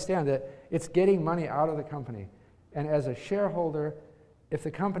have to understand that it's getting money out of the company. And as a shareholder, if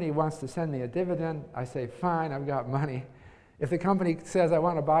the company wants to send me a dividend, I say, fine, I've got money. If the company says, I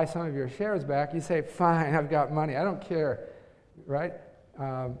want to buy some of your shares back, you say, fine, I've got money. I don't care, right?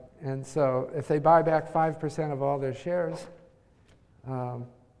 And so if they buy back 5% of all their shares,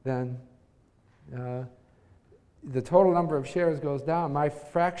 then the total number of shares goes down. My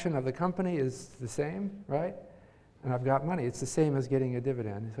fraction of the company is the same, right? And I've got money. It's the same as getting a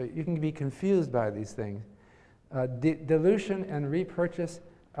dividend. So you can be confused by these things. Dilution and repurchase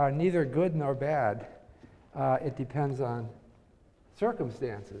are neither good nor bad. It depends on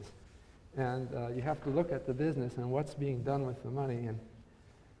circumstances. And you have to look at the business and what's being done with the money. And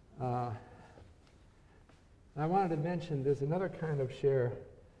I wanted to mention there's another kind of share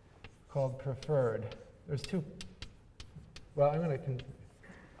called preferred. There's two. Well,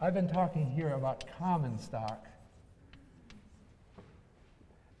 I've been talking here about common stock.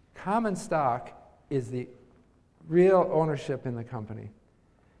 Common stock is the real ownership in the company.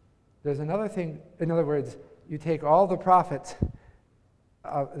 There's another thing, in other words, you take all the profits,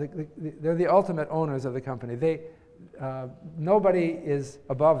 they're the ultimate owners of the company. Nobody is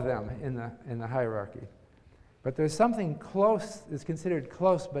above them in the hierarchy. But there's something close, it's considered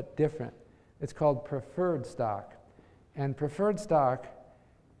close but different. It's called preferred stock. And preferred stock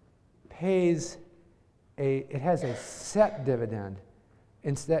it has a set dividend.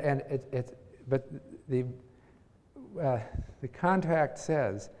 But the contract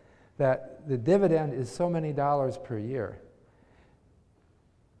says that the dividend is so many dollars per year.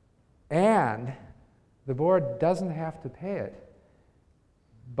 And the board doesn't have to pay it.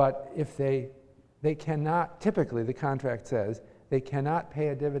 But if they cannot, typically the contract says, they cannot pay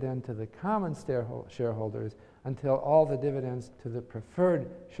a dividend to the common shareholders until all the dividends to the preferred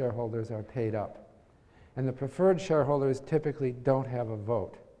shareholders are paid up. And the preferred shareholders typically don't have a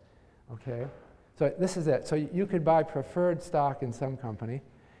vote. Okay? So this is it. So you could buy preferred stock in some company,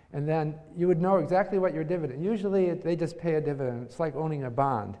 and then you would know exactly what your dividend. Usually they just pay a dividend. It's like owning a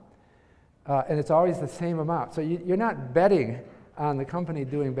bond. And it's always the same amount. So you're not betting on the company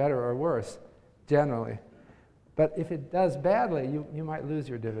doing better or worse, generally. But if it does badly, you might lose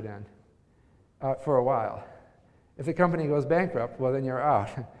your dividend for a while. If the company goes bankrupt, well, then you're out.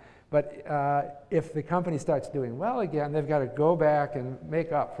 But if the company starts doing well again, they've got to go back and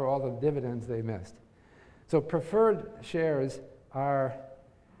make up for all the dividends they missed. So preferred shares are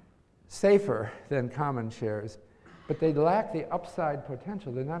safer than common shares, but they lack the upside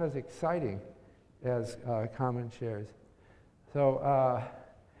potential. They're not as exciting as common shares. So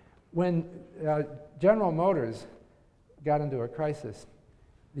when General Motors got into a crisis,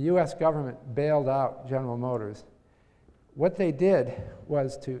 the US government bailed out General Motors. What they did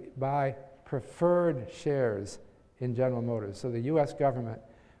was to buy preferred shares in General Motors. So the US government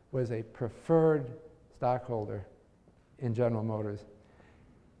was a preferred stockholder in General Motors.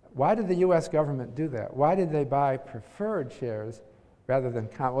 Why did the US government do that? Why did they buy preferred shares rather than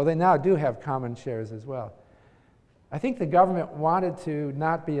common? Well, they now do have common shares as well. I think the government wanted to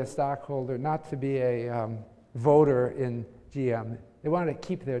not be a stockholder, not to be a voter in GM. They wanted to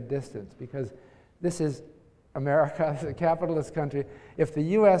keep their distance because this is America, it's a capitalist country. If the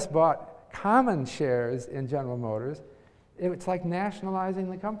US bought common shares in General Motors, it's like nationalizing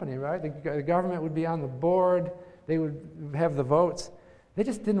the company, right? The government would be on the board, they would have the votes. They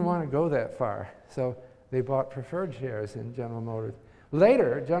just didn't want to go that far, so they bought preferred shares in General Motors.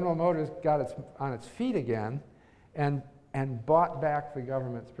 Later, General Motors got on its feet again and bought back the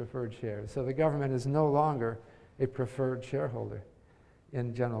government's preferred shares. So the government is no longer a preferred shareholder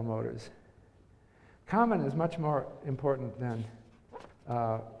in General Motors. Common is much more important than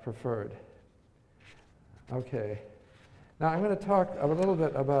preferred. Okay. Now I'm going to talk a little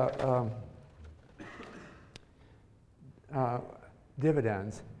bit about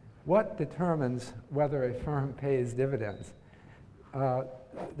dividends. What determines whether a firm pays dividends?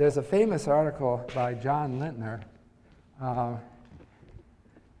 There's a famous article by John Lintner.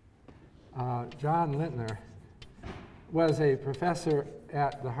 John Lintner was a professor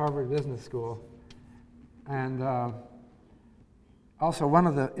at the Harvard Business School and also one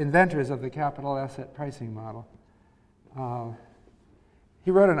of the inventors of the capital asset pricing model.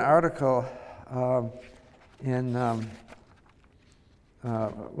 He wrote an article in,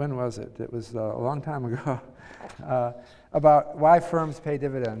 when was it? It was a long time ago, about why firms pay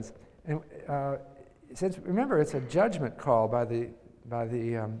dividends. And since, remember, it's a judgment call by the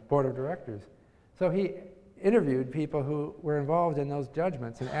board of directors. So he interviewed people who were involved in those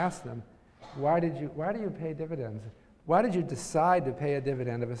judgments and asked them, why do you pay dividends? Why did you decide to pay a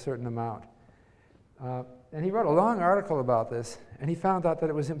dividend of a certain amount? and he wrote a long article about this, and he found out that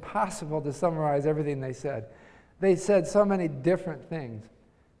it was impossible to summarize everything they said. They said so many different things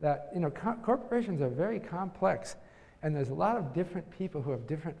that, corporations are very complex, and there's a lot of different people who have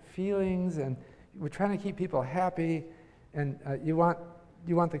different feelings, and we're trying to keep people happy, and you want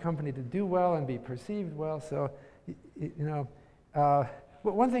the company to do well and be perceived well. So,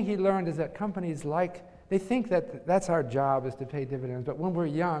 but one thing he learned is that companies they think that that's our job, is to pay dividends. But when we're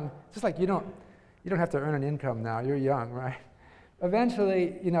young, just like you don't have to earn an income now. You're young, right?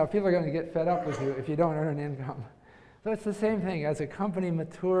 Eventually, people are going to get fed up with you if you don't earn an income. So it's the same thing. As a company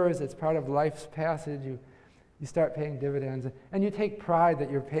matures, it's part of life's passage. You start paying dividends, and you take pride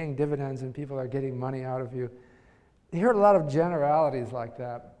that you're paying dividends and people are getting money out of you. You heard a lot of generalities like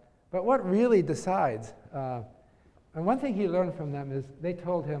that. But what really decides? And one thing he learned from them is they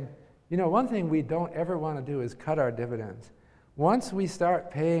told him, one thing we don't ever want to do is cut our dividends. Once we start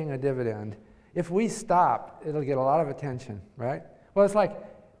paying a dividend, if we stop, it'll get a lot of attention, right? Well, it's like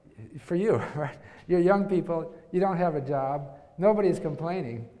for you, right? You're young people, you don't have a job, nobody's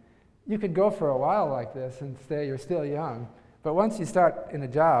complaining. You could go for a while like this and say you're still young, but once you start in a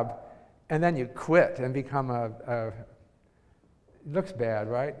job and then you quit and become it looks bad,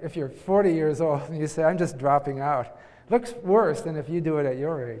 right? If you're 40 years old and you say, I'm just dropping out, looks worse than if you do it at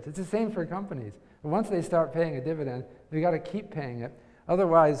your age. It's the same for companies. Once they start paying a dividend, they've got to keep paying it.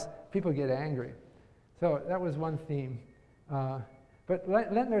 Otherwise, people get angry. So that was one theme. But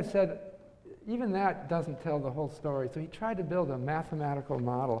Lintner said, even that doesn't tell the whole story. So he tried to build a mathematical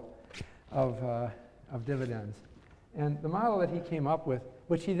model of dividends. And the model that he came up with,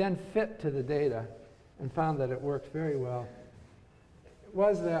 which he then fit to the data and found that it worked very well,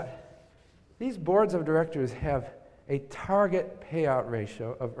 was that these boards of directors have a target payout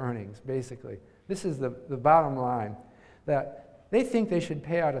ratio of earnings, basically. This is the bottom line, that they think they should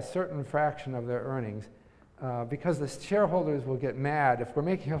pay out a certain fraction of their earnings because the shareholders will get mad if we're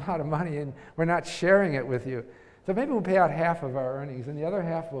making a lot of money and we're not sharing it with you. So maybe we'll pay out half of our earnings, and the other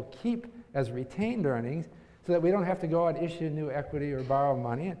half we'll keep as retained earnings so that we don't have to go out and issue new equity or borrow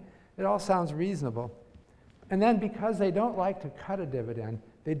money. It all sounds reasonable. And then because they don't like to cut a dividend,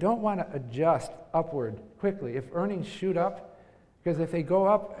 they don't want to adjust upward quickly. If earnings shoot up, because if they go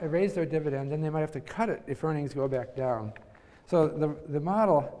up and raise their dividend, then they might have to cut it if earnings go back down. So the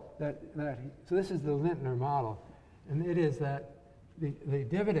model so this is the Lintner model, and it is that the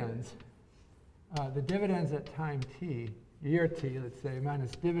dividends at time t, year t, let's say,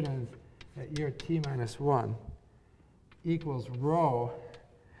 minus dividends at year t minus 1 equals rho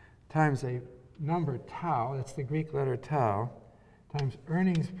times a number tau, that's the Greek letter tau, times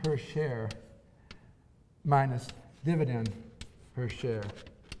earnings per share minus dividend per share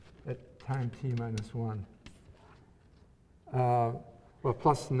at time t minus 1.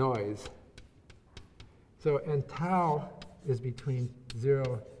 Plus noise. So, and tau is between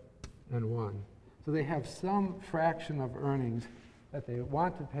 0 and 1. So they have some fraction of earnings that they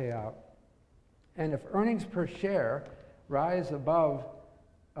want to pay out. And if earnings per share rise so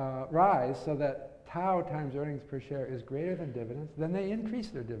that tau times earnings per share is greater than dividends, then they increase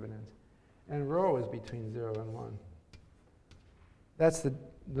their dividends. And rho is between 0 and 1. That's the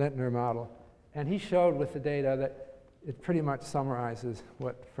Lintner model. And he showed with the data that it pretty much summarizes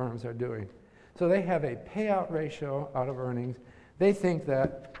what firms are doing. So they have a payout ratio out of earnings. They think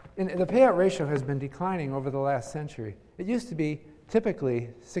that the payout ratio has been declining over the last century. It used to be typically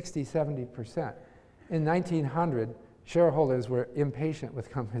 60, 70%. In 1900, shareholders were impatient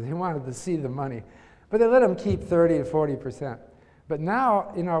with companies. They wanted to see the money. But they let them keep 30 to 40%. But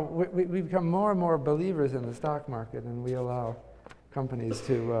now, we become more and more believers in the stock market, and we allow companies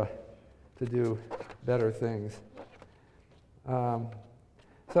to do better things.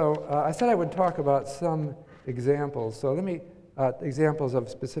 I said I would talk about some examples. So examples of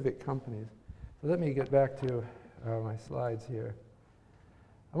specific companies. So let me get back to my slides here.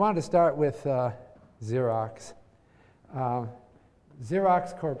 I wanted to start with Xerox.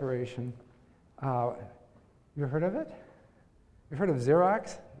 Xerox Corporation. You heard of it? You heard of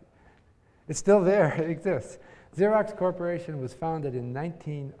Xerox? It's still there. It exists. Xerox Corporation was founded in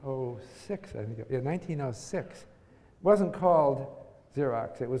 1906, I think. Yeah, 1906. It wasn't called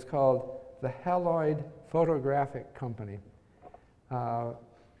Xerox. It was called the Haloid Photographic Company.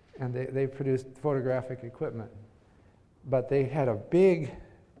 And they produced photographic equipment. But they had a big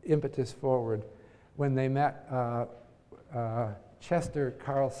impetus forward when they met Chester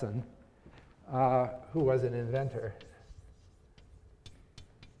Carlson, who was an inventor.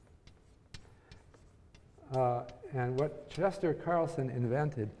 And what Chester Carlson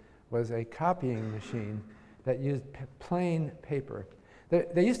invented was a copying machine that used plain paper.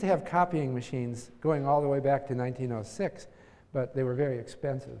 They used to have copying machines going all the way back to 1906, but they were very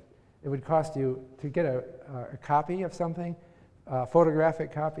expensive. It would cost you, to get a copy of something, a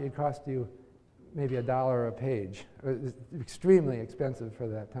photographic copy, it cost you maybe $1 a page. It was extremely expensive for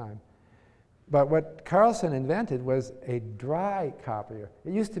that time. But what Carlson invented was a dry copier.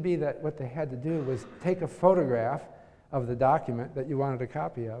 It used to be that what they had to do was take a photograph of the document that you wanted a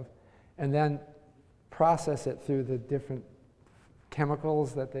copy of, and then process it through the different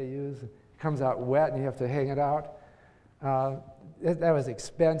chemicals that they use. It comes out wet and you have to hang it out. That was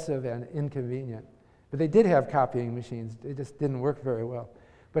expensive and inconvenient. But they did have copying machines. They just didn't work very well.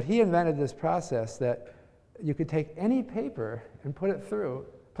 But he invented this process that you could take any paper and put it through,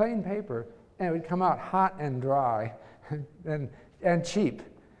 plain paper, and it would come out hot and dry and cheap.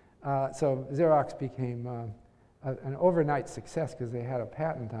 So Xerox became an overnight success because they had a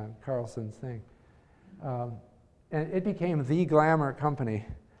patent on Carlson's thing. And it became the glamour company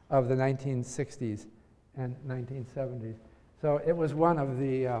of the 1960s and 1970s. So it was one of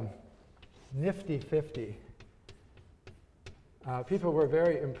the nifty 50. People were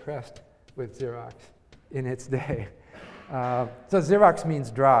very impressed with Xerox in its day. So Xerox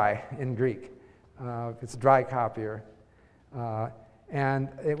means dry in Greek. It's a dry copier. And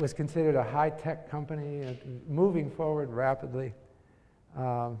it was considered a high-tech company, moving forward rapidly.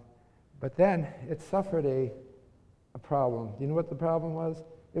 But then it suffered a problem. Do you know what the problem was?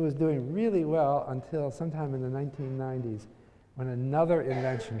 It was doing really well until sometime in the 1990s when another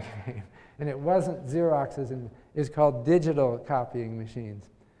invention came. And it wasn't Xerox's, it's called digital copying machines,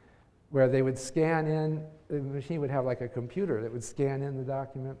 where they would scan in, the machine would have like a computer that would scan in the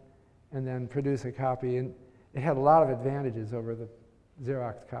document and then produce a copy. And it had a lot of advantages over the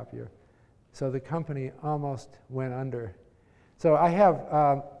Xerox copier. So the company almost went under. So I have,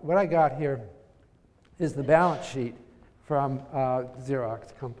 what I got here is the balance sheet from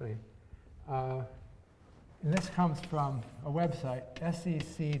Xerox company. And this comes from a website,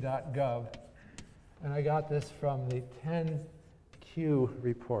 sec.gov. And I got this from the 10Q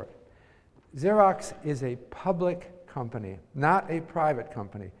report. Xerox is a public company, not a private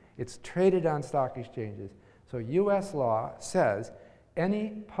company. It's traded on stock exchanges. So US law says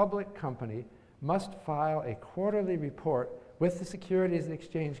any public company must file a quarterly report with the Securities and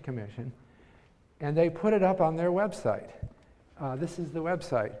Exchange Commission, and they put it up on their website. This is the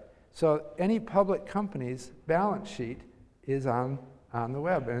website. So any public company's balance sheet is on the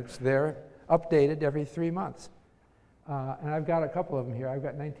web, and it's there updated every 3 months. And I've got a couple of them here. I've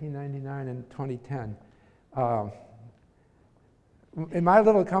got 1999 and 2010. In my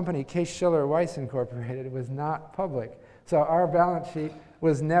little company, Case Shiller Weiss Incorporated, it was not public. So our balance sheet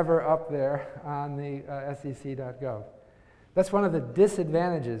was never up there on the sec.gov. That's one of the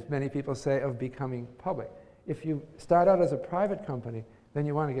disadvantages, many people say, of becoming public. If you start out as a private company, then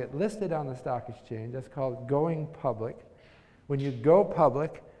you want to get listed on the stock exchange. That's called going public. When you go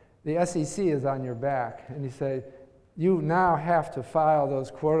public, the SEC is on your back, and you say, you now have to file those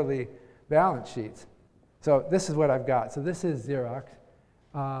quarterly balance sheets. So this is what I've got. So this is Xerox,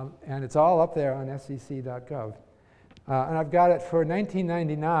 and it's all up there on sec.gov. And I've got it for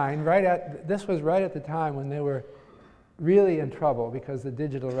 1999. This was right at the time when they were really in trouble because the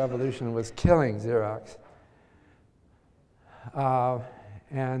digital revolution was killing Xerox. I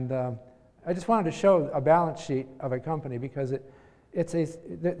just wanted to show a balance sheet of a company because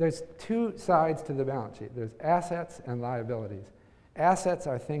there's two sides to the balance sheet. There's assets and liabilities. Assets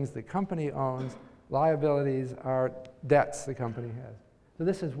are things the company owns. Liabilities are debts the company has. So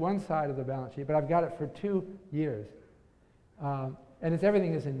this is one side of the balance sheet, but I've got it for 2 years. And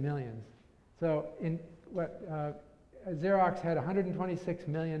everything is in millions. So Xerox had $126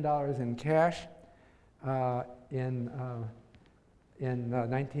 million in cash in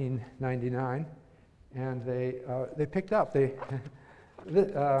 1999, and they picked up. The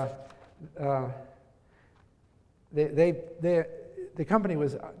company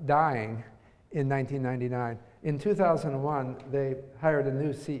was dying in 1999. In 2001, they hired a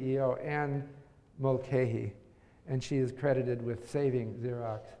new CEO, Anne Mulcahy, and she is credited with saving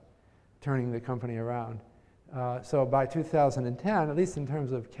Xerox, turning the company around. So by 2010, at least in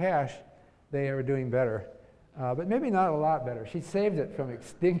terms of cash, they are doing better. But maybe not a lot better. She saved it from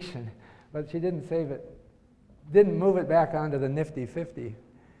extinction, but she didn't move it back onto the nifty 50.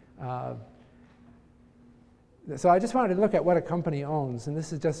 So I just wanted to look at what a company owns, and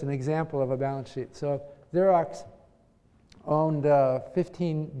this is just an example of a balance sheet. So Xerox owned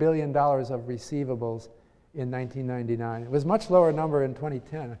 $15 billion of receivables in 1999. It was a much lower number in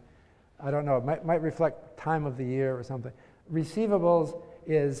 2010. I don't know, it might reflect time of the year or something. Receivables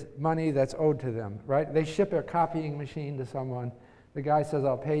is money that's owed to them, right? They ship a copying machine to someone, The guy says,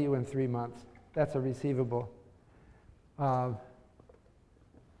 I'll pay you in 3 months. That's a receivable. And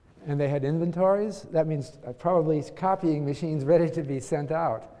they had inventories. That means probably copying machines ready to be sent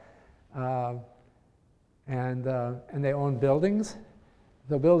out. And they owned buildings.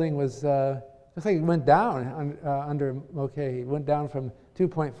 The building was, looks like it went down under Mulcahy. It went down from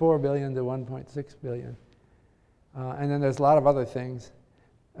 2.4 billion to 1.6 billion. And then there's a lot of other things.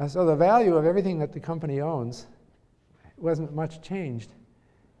 So the value of everything that the company owns wasn't much changed.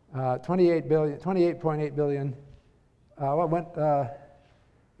 28.8 billion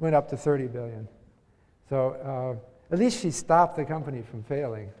went up to 30 billion. So at least she stopped the company from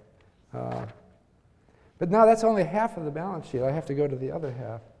failing. But now that's only half of the balance sheet. I have to go to the other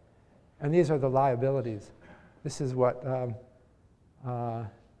half. And these are the liabilities. This is what the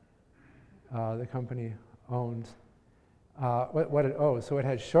company owns. What it owes. So it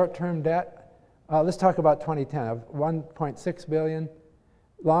has short-term debt. Let's talk about 2010 of 1.6 billion,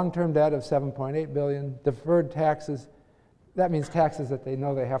 long-term debt of 7.8 billion, deferred taxes. That means taxes that they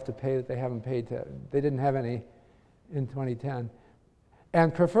know they have to pay that they haven't paid. They didn't have any in 2010.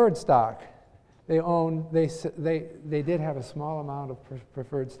 And preferred stock. They did have a small amount of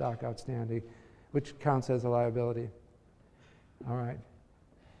preferred stock outstanding, which counts as a liability. All right.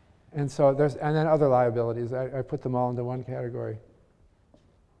 And so and then other liabilities. I put them all into one category.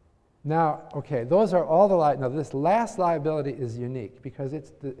 Now, okay, those are all the now this last liability is unique because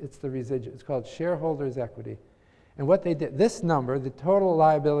it's the residual. It's called shareholders' equity. And what they did, this number, the total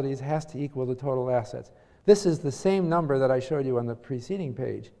liabilities, has to equal the total assets. This is the same number that I showed you on the preceding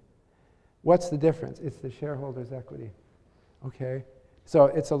page. What's the difference? It's the shareholders' equity. Okay, so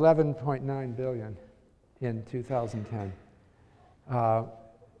it's 11.9 billion in 2010.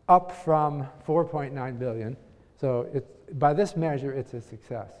 Up from 4.9 billion. So by this measure, it's a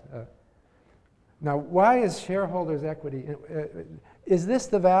success. Now, why is shareholders' equity? Is this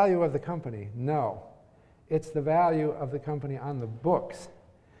the value of the company? No. It's the value of the company on the books.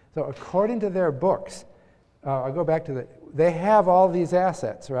 So according to their books, I'll go back to they have all these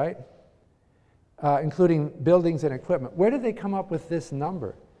assets, right? Including buildings and equipment. Where did they come up with this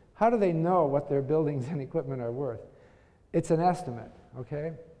number? How do they know what their buildings and equipment are worth? It's an estimate,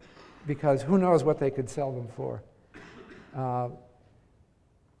 okay? Because who knows what they could sell them for.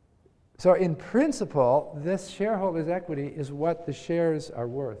 So in principle, this shareholders' equity is what the shares are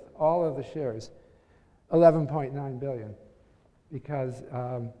worth, all of the shares, 11.9 billion. Because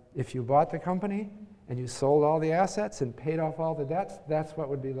if you bought the company and you sold all the assets and paid off all the debts, that's what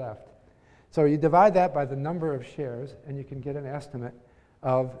would be left. So you divide that by the number of shares, and you can get an estimate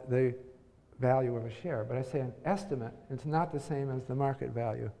of the value of a share. But I say an estimate, it's not the same as the market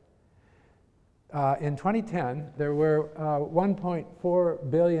value. In 2010, there were 1.4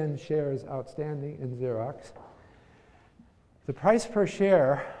 billion shares outstanding in Xerox. The price per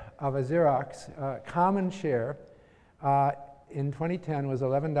share of a Xerox common share in 2010 was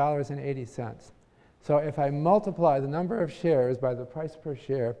 $11.80. So if I multiply the number of shares by the price per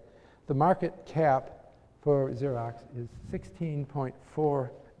share, the market cap for Xerox is $16.4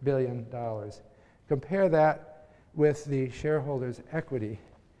 billion. Compare that with the shareholders' equity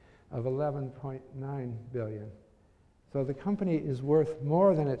of 11.9 billion. So the company is worth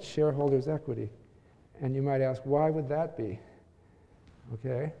more than its shareholders' equity. And you might ask, why would that be?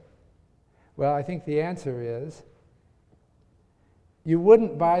 Okay. Well, I think the answer is you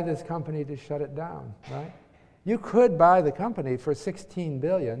wouldn't buy this company to shut it down, right? You could buy the company for 16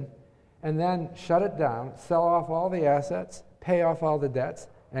 billion and then shut it down, sell off all the assets, pay off all the debts,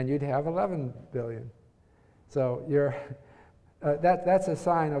 and you'd have 11 billion. So that's a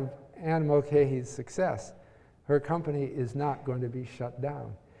sign of Anne Mulcahy's success. Her company is not going to be shut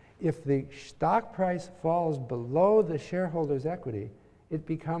down. If the stock price falls below the shareholders' equity, it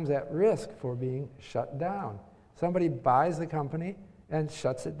becomes at risk for being shut down. Somebody buys the company and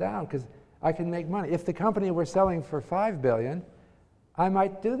shuts it down because I can make money. If the company were selling for 5 billion, I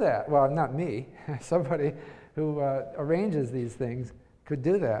might do that. Well, not me. Somebody who arranges these things could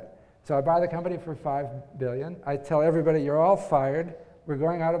do that. So I buy the company for 5 billion. I tell everybody, you're all fired. We're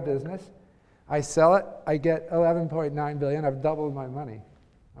going out of business. I sell it. I get 11.9 billion. I've doubled my money.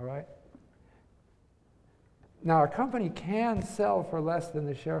 All right? Now, a company can sell for less than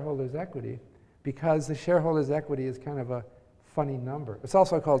the shareholders' equity because the shareholders' equity is kind of a funny number. It's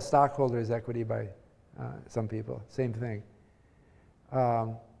also called stockholders' equity by some people. Same thing.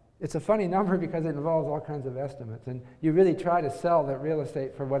 It's a funny number because it involves all kinds of estimates. And you really try to sell that real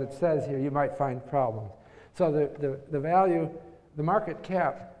estate for what it says here, you might find problems. So the value, the market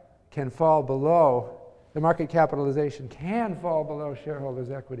cap can fall below, the market capitalization can fall below shareholders'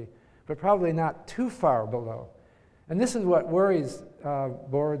 equity, but probably not too far below. And this is what worries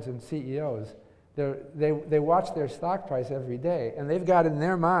boards and CEOs. They watch their stock price every day, and they've got in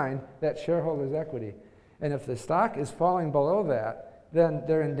their mind that shareholders' equity. And if the stock is falling below that, then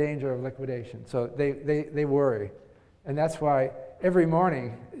they're in danger of liquidation. So they worry. And that's why every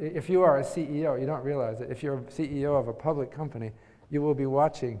morning, if you are a CEO, you don't realize it, if you're a CEO of a public company, you will be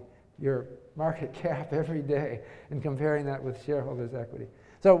watching your market cap every day and comparing that with shareholders' equity.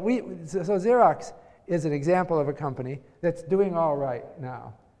 So Xerox is an example of a company that's doing all right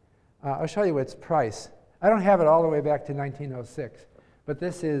now. I'll show you its price. I don't have it all the way back to 1906, but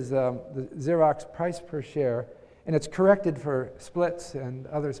this is the Xerox price per share, and it's corrected for splits and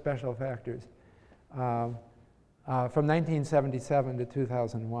other special factors from 1977 to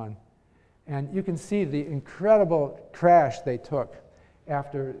 2001. And you can see the incredible crash they took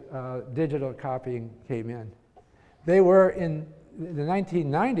after digital copying came in. They were in the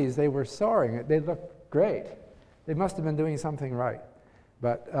 1990s, they were soaring. They looked great. They must have been doing something right.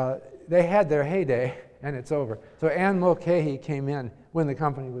 But they had their heyday, and it's over. So Anne Mulcahy came in when the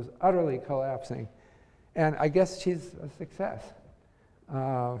company was utterly collapsing. And I guess she's a success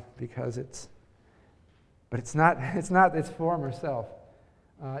because it's not its former self.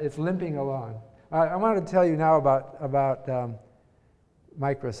 It's limping along. I wanted to tell you now about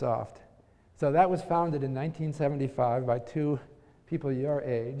Microsoft. So that was founded in 1975 by two people your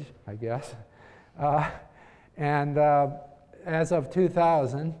age, I guess. And as of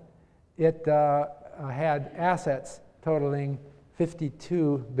 2000, it had assets totaling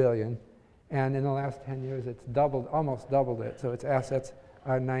 $52 billion. And in the last 10 years, it's almost doubled it. So its assets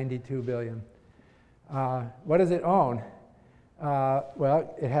are $92 billion. What does it own?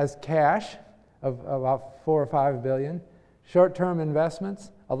 Well, it has cash of about $4 or $5 billion. Short-term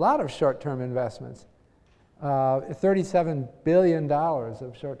investments, a lot of short-term investments. $37 billion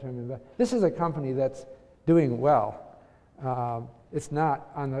of short-term investments. This is a company that's doing well. It's not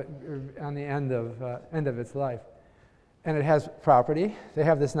on the end of its life. And it has property. They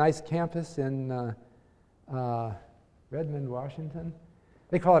have this nice campus in Redmond, Washington.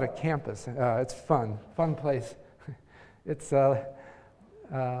 They call it a campus. It's fun place. It's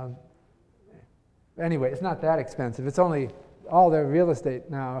anyway, it's not that expensive. It's only, all their real estate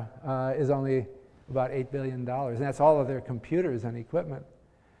now is only about $8 billion, and that's all of their computers and equipment.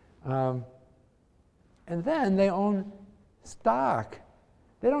 And then they own stock.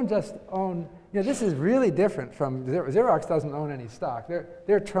 They don't just own, this is really different from, Xerox doesn't own any stock.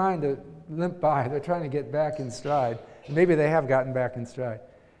 They're trying to limp by. They're trying to get back in stride. Maybe they have gotten back in stride.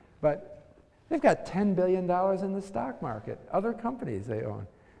 But they've got $10 billion in the stock market, other companies they own.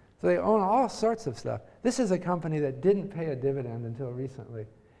 So they own all sorts of stuff. This is a company that didn't pay a dividend until recently.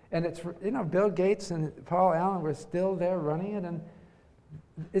 And it's, Bill Gates and Paul Allen were still there running it. And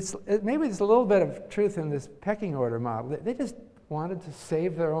maybe there's a little bit of truth in this pecking order model. They just wanted to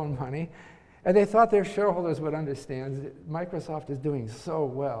save their own money. And they thought their shareholders would understand that Microsoft is doing so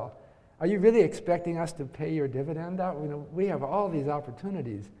well. Are you really expecting us to pay your dividend out? We have all these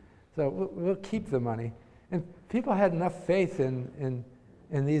opportunities. So we'll keep the money. And people had enough faith in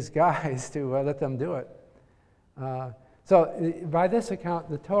these guys to let them do it. So by this account,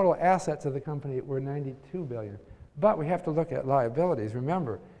 the total assets of the company were $92 billion. But we have to look at liabilities.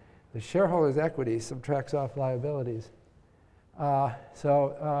 Remember, the shareholders' equity subtracts off liabilities.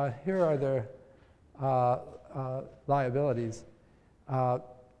 So here are their liabilities.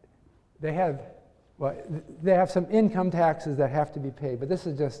 They have some income taxes that have to be paid, but this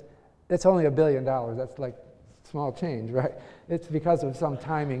is just, it's only $1 billion. That's like small change, right? It's because of some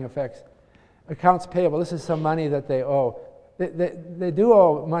timing effects. Accounts payable, this is some money that they owe. They do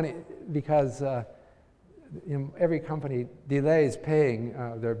owe money because every company delays paying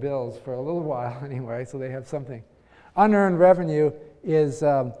their bills for a little while anyway, so they have something. Unearned revenue is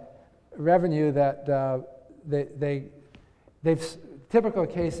revenue that they've typical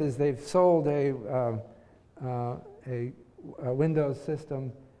cases, they've sold a Windows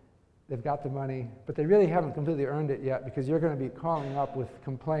system, they've got the money, but they really haven't completely earned it yet because you're going to be calling up with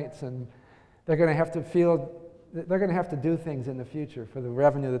complaints, and they're going to have to do things in the future for the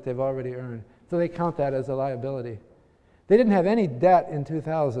revenue that they've already earned. So they count that as a liability. They didn't have any debt in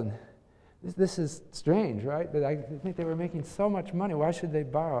 2000. This is strange, right? But I think they were making so much money. Why should they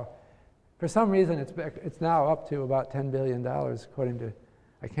borrow? For some reason, it's now up to about $10 billion, according to,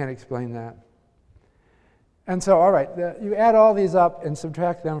 I can't explain that. And so, all right, you add all these up and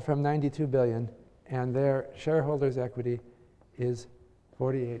subtract them from $92 billion, and their shareholders' equity is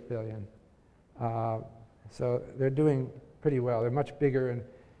 $48 billion. So they're doing pretty well. They're much bigger.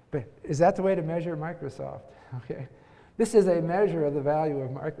 But is that the way to measure Microsoft? Okay. This is a measure of the value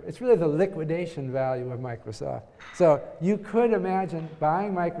of Microsoft. It's really the liquidation value of Microsoft. So you could imagine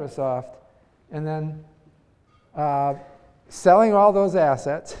buying Microsoft and then selling all those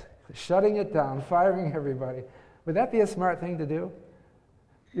assets, shutting it down, firing everybody. Would that be a smart thing to do?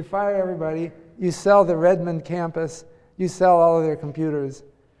 You fire everybody, you sell the Redmond campus, you sell all of their computers,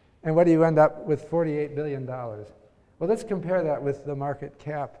 and what do you end up with? $48 billion. Well, let's compare that with the market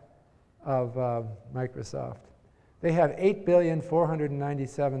cap of Microsoft. They have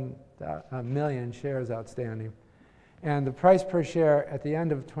 8,497,000,000 shares outstanding. And the price per share at the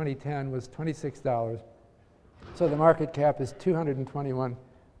end of 2010 was $26. So the market cap is $221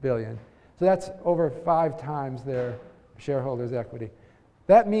 billion. So that's over 5 times their shareholders' equity.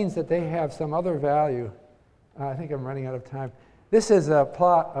 That means that they have some other value. I think I'm running out of time. This is a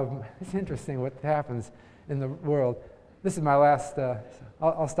plot of, it's interesting what happens in the world. This is my last,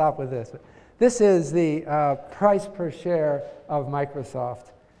 I'll stop with this. This is the price per share of Microsoft.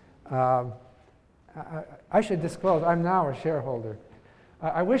 I should disclose, I'm now a shareholder.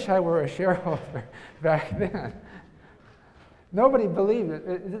 I wish I were a shareholder back then. Nobody believed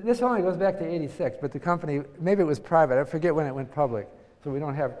it. This only goes back to '86, but the company, maybe it was private. I forget when it went public, so we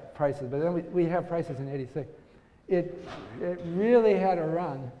don't have prices. But then we have prices in '86. It really had a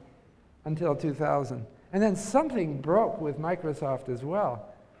run until 2000. And then something broke with Microsoft as well.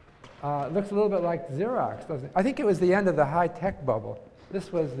 It looks a little bit like Xerox, doesn't it? I think it was the end of the high-tech bubble.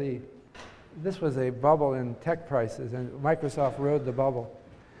 This was a bubble in tech prices, and Microsoft rode the bubble.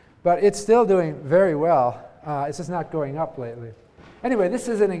 But it's still doing very well. It's just not going up lately. Anyway, this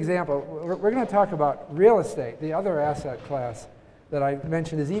is an example. We're going to talk about real estate. The other asset class that I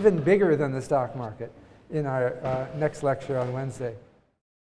mentioned is even bigger than the stock market in our next lecture on Wednesday.